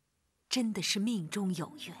你真的是命中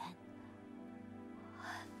有缘。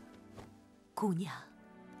姑娘，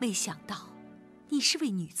没想到你是位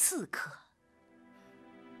女刺客。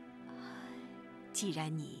既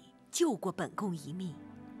然你救过本宫一命，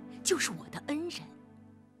就是我的恩人。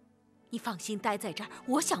你放心待在这儿，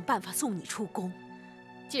我想办法送你出宫。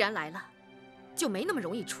既然来了，就没那么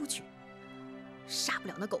容易出去，杀不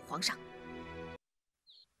了那狗皇上。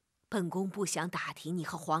本宫不想打听你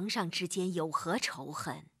和皇上之间有何仇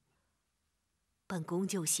恨。本宫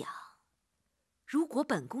就想，如果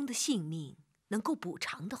本宫的性命能够补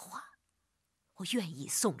偿的话，我愿意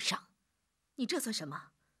送上。你这算什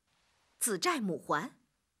么？子债母还？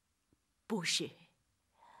不是，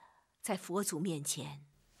在佛祖面前，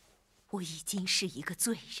我已经是一个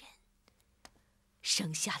罪人，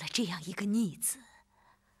生下了这样一个逆子。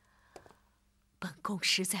本宫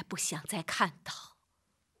实在不想再看到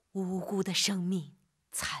无辜的生命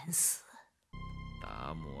惨死。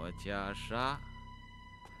达摩袈裟，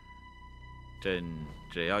朕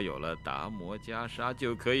只要有了达摩袈裟，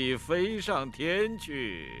就可以飞上天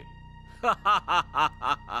去。哈哈哈哈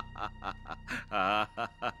哈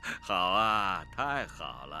哈！好啊，太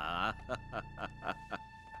好了！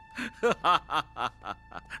哈哈哈哈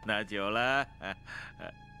哈！那酒了。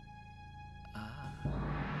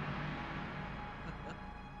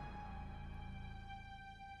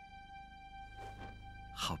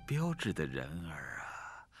好标致的人儿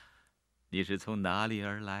啊！你是从哪里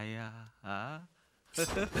而来呀？啊？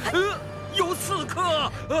有刺客！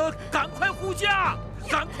赶快护驾！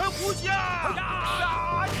赶快护驾！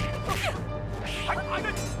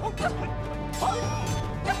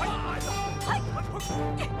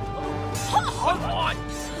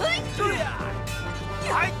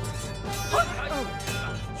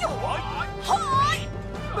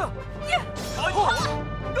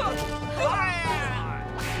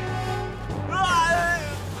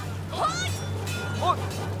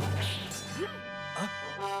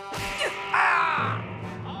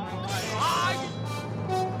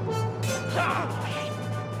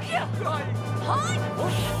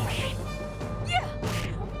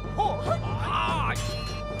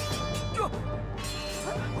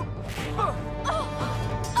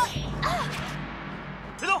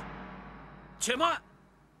别动！且慢！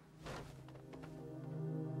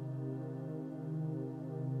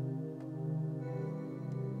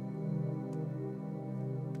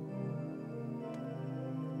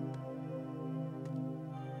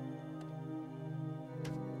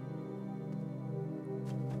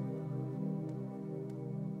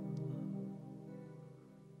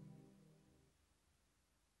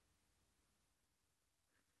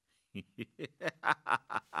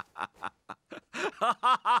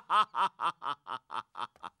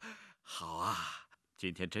好啊，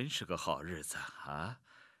今天真是个好日子啊！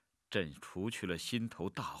朕除去了心头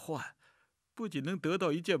大患，不仅能得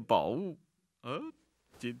到一件宝物，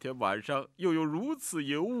今天晚上又有如此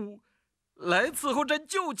尤物来伺候朕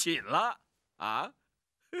就寝了啊！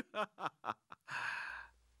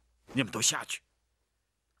你们都下去，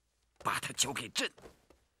把他交给朕，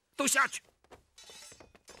都下去。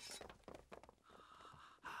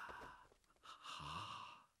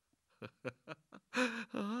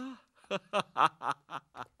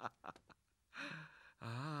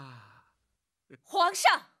皇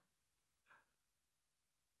上，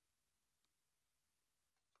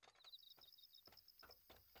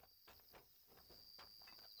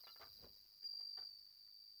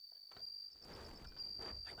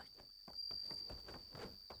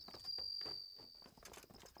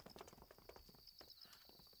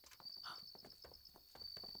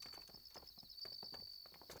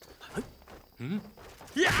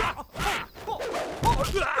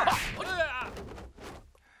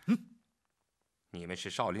你们是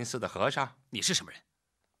少林寺的和尚？你是什么人？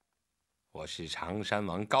我是常山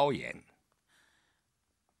王高岩。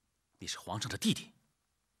你是皇上的弟弟？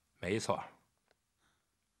没错，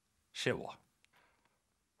是我。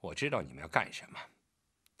我知道你们要干什么，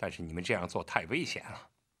但是你们这样做太危险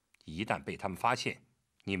了，一旦被他们发现，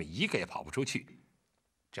你们一个也跑不出去。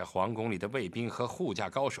这皇宫里的卫兵和护驾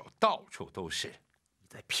高手到处都是。你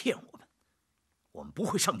在骗我们，我们不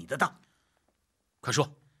会上你的当。快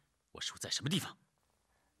说，我师父在什么地方？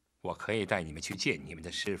我可以带你们去见你们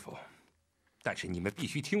的师傅，但是你们必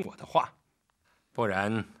须听我的话，不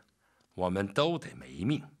然我们都得没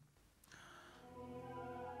命。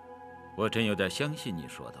我真有点相信你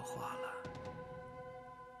说的话了。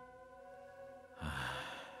唉，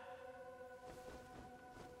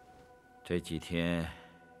这几天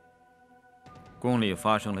宫里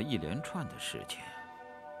发生了一连串的事情。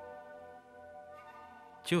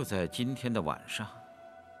就在今天的晚上，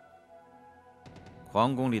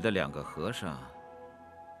皇宫里的2个和尚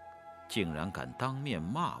竟然敢当面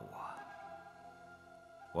骂我，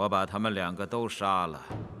我把他们2个都杀了。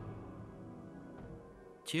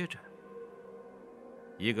接着，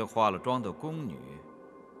一个化了妆的宫女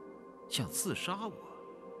想刺杀我，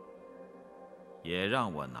也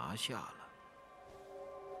让我拿下了。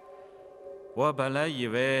我本来以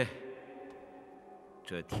为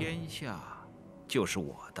这天下就是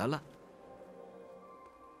我的了，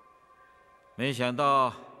没想到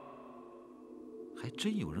还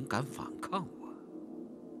真有人敢反抗我。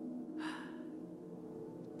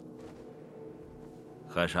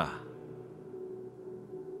和尚，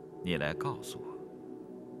你来告诉我，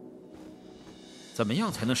怎么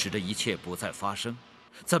样才能使这一切不再发生？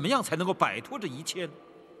怎么样才能够摆脱这一切呢？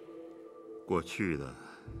过去的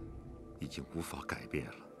已经无法改变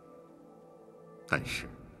了，但是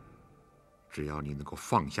只要你能够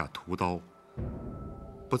放下屠刀，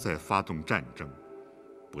不再发动战争，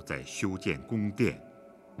不再修建宫殿，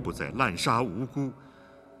不再滥杀无辜，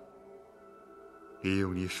利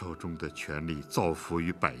用你手中的权力造福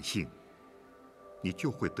于百姓，你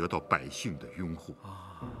就会得到百姓的拥护。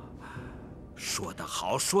说得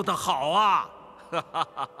好，说得好啊！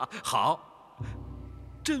好，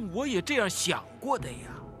朕我也这样想过的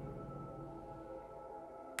呀。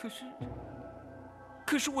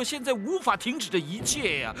可是我现在无法停止这一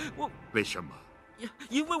切呀！为什么？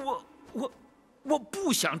因为我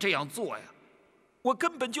不想这样做呀！我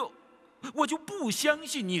根本就不相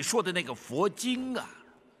信你说的那个佛经啊！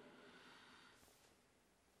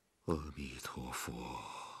阿弥陀佛！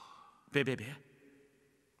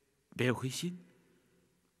别灰心，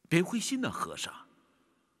别灰心呐，和尚。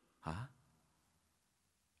啊，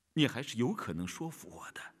你还是有可能说服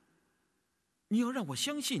我的。你要让我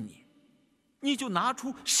相信你，你就拿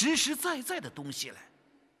出实实在在的东西来，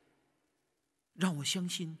让我相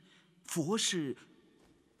信佛是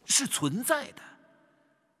存在的。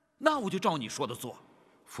那我就照你说的做。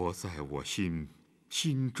佛在我心，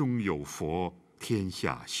心中有佛，天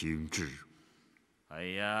下行之。哎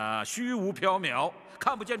呀，虚无缥缈，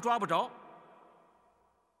看不见抓不着。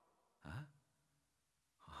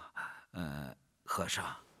和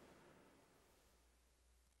尚，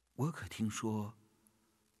我可听说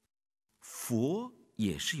佛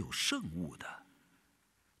也是有圣物的，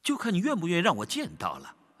就看你愿不愿意让我见到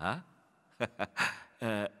了啊。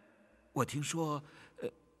我听说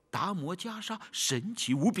达摩袈裟神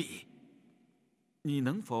奇无比，你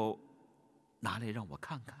能否拿来让我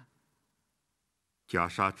看看？袈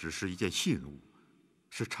裟只是一件信物，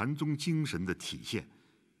是禅宗精神的体现。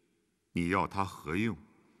你要它何用？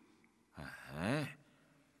哎，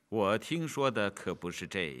我听说的可不是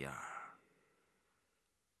这样。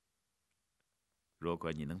如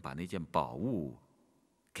果你能把那件宝物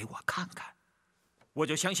给我看看，我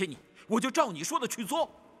就相信你，我就照你说的去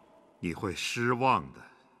做。你会失望的。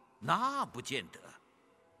那不见得。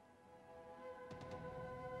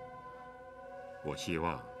我希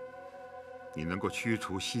望你能够驱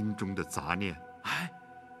除心中的杂念，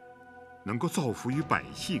能够造福于百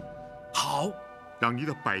姓。好，让你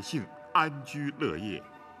的百姓安居乐业。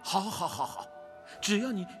好，只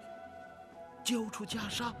要你交出袈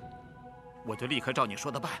裟，我就立刻照你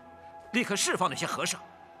说的办，立刻释放那些和尚。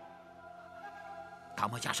达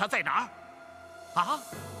摩袈裟在哪儿？啊？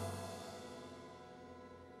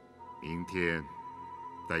明天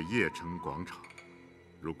在邺城广场，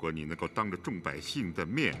如果你能够当着众百姓的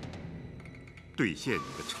面兑现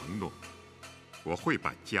你的承诺，我会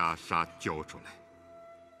把袈裟交出来。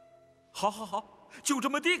好，就这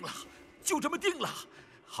么定了，就这么定了。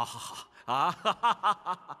好啊！哈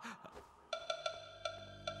哈。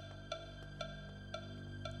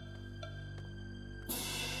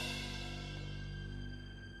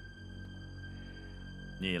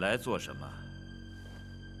你来做什么？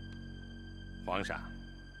皇上，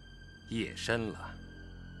夜深了，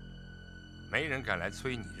没人敢来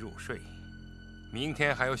催你入睡。明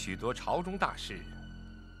天还有许多朝中大事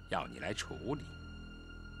要你来处理。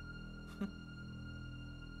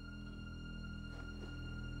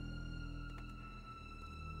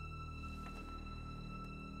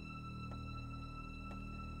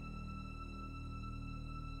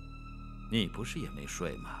你不是也没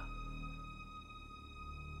睡吗？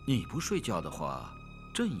你不睡觉的话，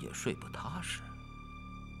朕也睡不踏实。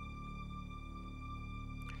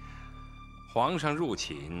皇上入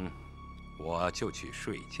寝，我就去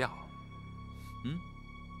睡觉。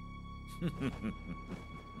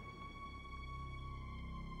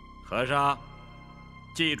和尚，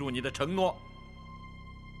记住你的承诺。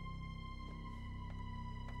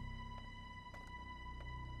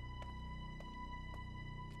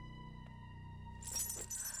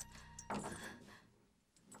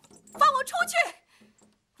放我出去！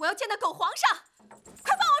我要见到狗皇上！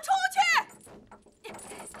快放我出去！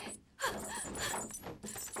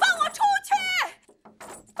放我出去！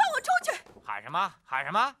放我出去！喊什么？喊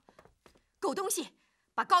什么？狗东西，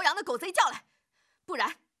把高阳的狗贼叫来，不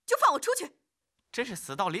然就放我出去！真是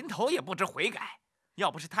死到临头也不知悔改。要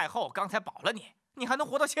不是太后刚才保了你，你还能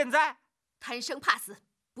活到现在？贪生怕死，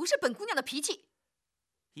不是本姑娘的脾气。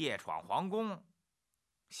夜闯皇宫，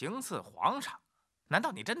行刺皇上，难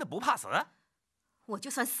道你真的不怕死？我就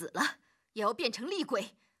算死了，也要变成厉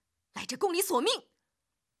鬼，来这宫里索命。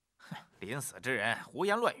临死之人胡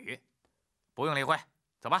言乱语，不用理会，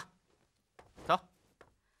走吧。走。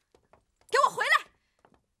给我回来！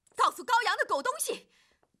告诉高阳的狗东西，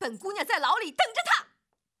本姑娘在牢里等着他。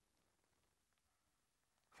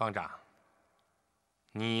方丈，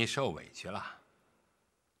你受委屈了。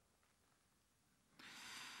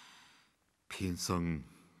贫僧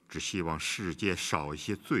只希望世间少一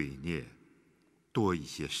些罪孽，多一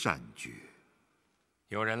些善觉。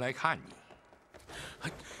有人来看你。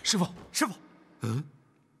师傅，师傅。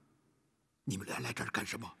你们俩来这儿干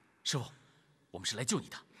什么？师傅，我们是来救你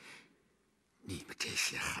的。你们这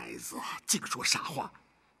些孩子净说傻话！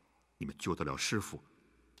你们救得了师傅？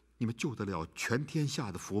你们救得了全天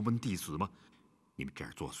下的佛门弟子吗？你们这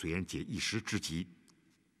样做虽然解一时之急，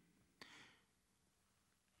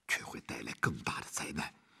却会带来更大的灾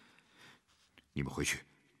难。你们回去，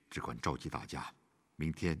只管召集大家，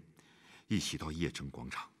明天一起到邺城广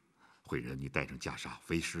场。慧仁，你带上袈裟，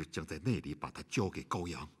为师将在那里把它交给高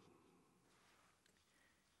阳。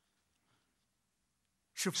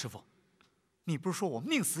师傅，你不是说我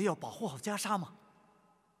命死也要保护好袈裟吗？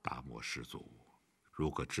大漠师祖，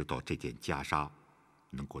如果知道这件袈裟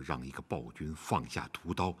能够让一个暴君放下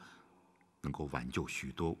屠刀，能够挽救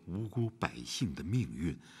许多无辜百姓的命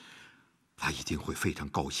运，他一定会非常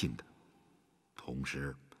高兴的。同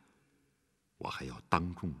时，我还要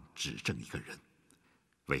当众指证一个人，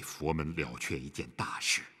为佛门了却一件大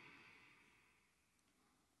事。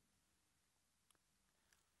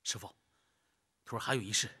师傅，徒儿还有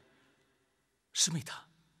一事，师妹她，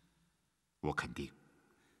我肯定，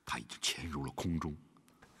她已经潜入了空中。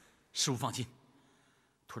师傅放心，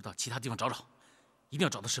徒儿到其他地方找找，一定要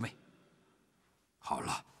找到师妹。好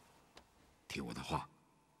了，听我的话，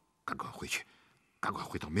赶快回去，赶快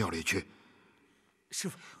回到庙里去。师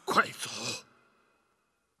傅，快走！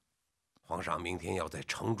皇上明天要在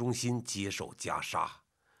城中心接受袈裟，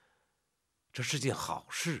这是件好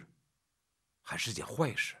事，还是件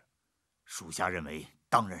坏事？属下认为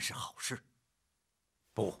当然是好事。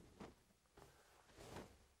不，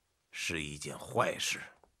是一件坏事。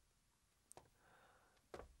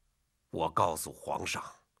我告诉皇上，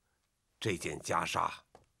这件袈裟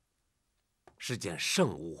是件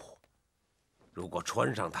圣物，如果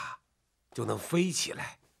穿上它，就能飞起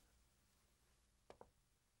来。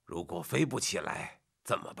如果飞不起来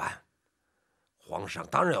怎么办？皇上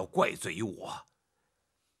当然要怪罪于我。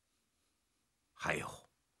还有，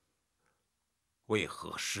为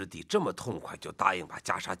何师弟这么痛快就答应把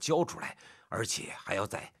袈裟交出来，而且还要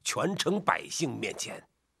在全城百姓面前？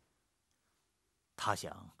他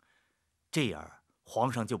想，这样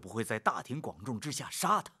皇上就不会在大庭广众之下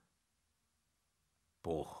杀他。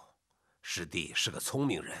不，师弟是个聪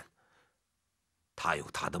明人，他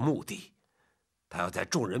有他的目的，他要在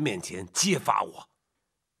众人面前揭发我。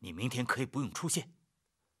你明天可以不用出现。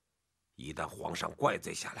一旦皇上怪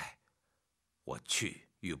罪下来，我去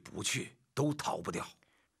与不去都逃不掉。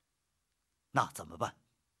那怎么办？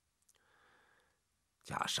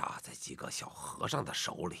袈裟在几个小和尚的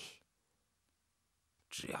手里，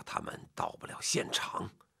只要他们到不了现场，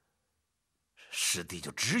师弟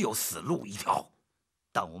就只有死路一条。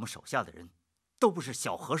但我们手下的人都不是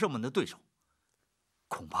小和尚们的对手，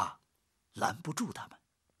恐怕拦不住他们。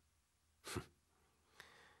哼，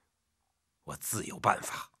我自有办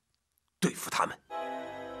法对付他们。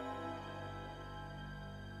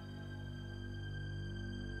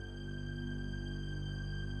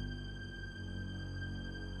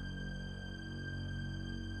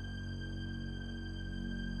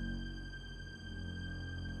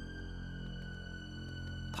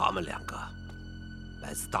他们两个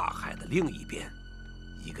来自大海的另一边，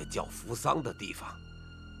一个叫扶桑的地方，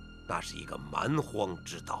那是一个蛮荒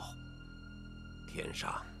之岛，天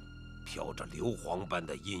上飘着硫磺般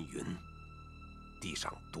的阴云，地上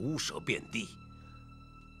毒蛇遍地。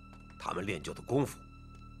他们练就的功夫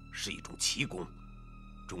是一种奇功，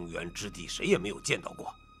中原之地谁也没有见到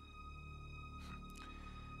过。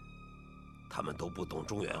他们都不懂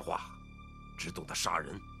中原话，只懂得杀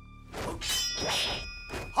人。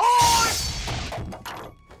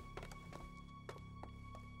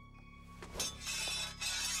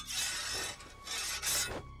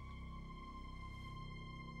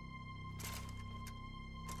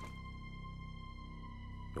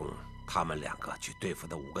用他们2个去对付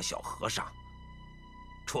那5个小和尚，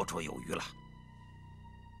绰绰有余了。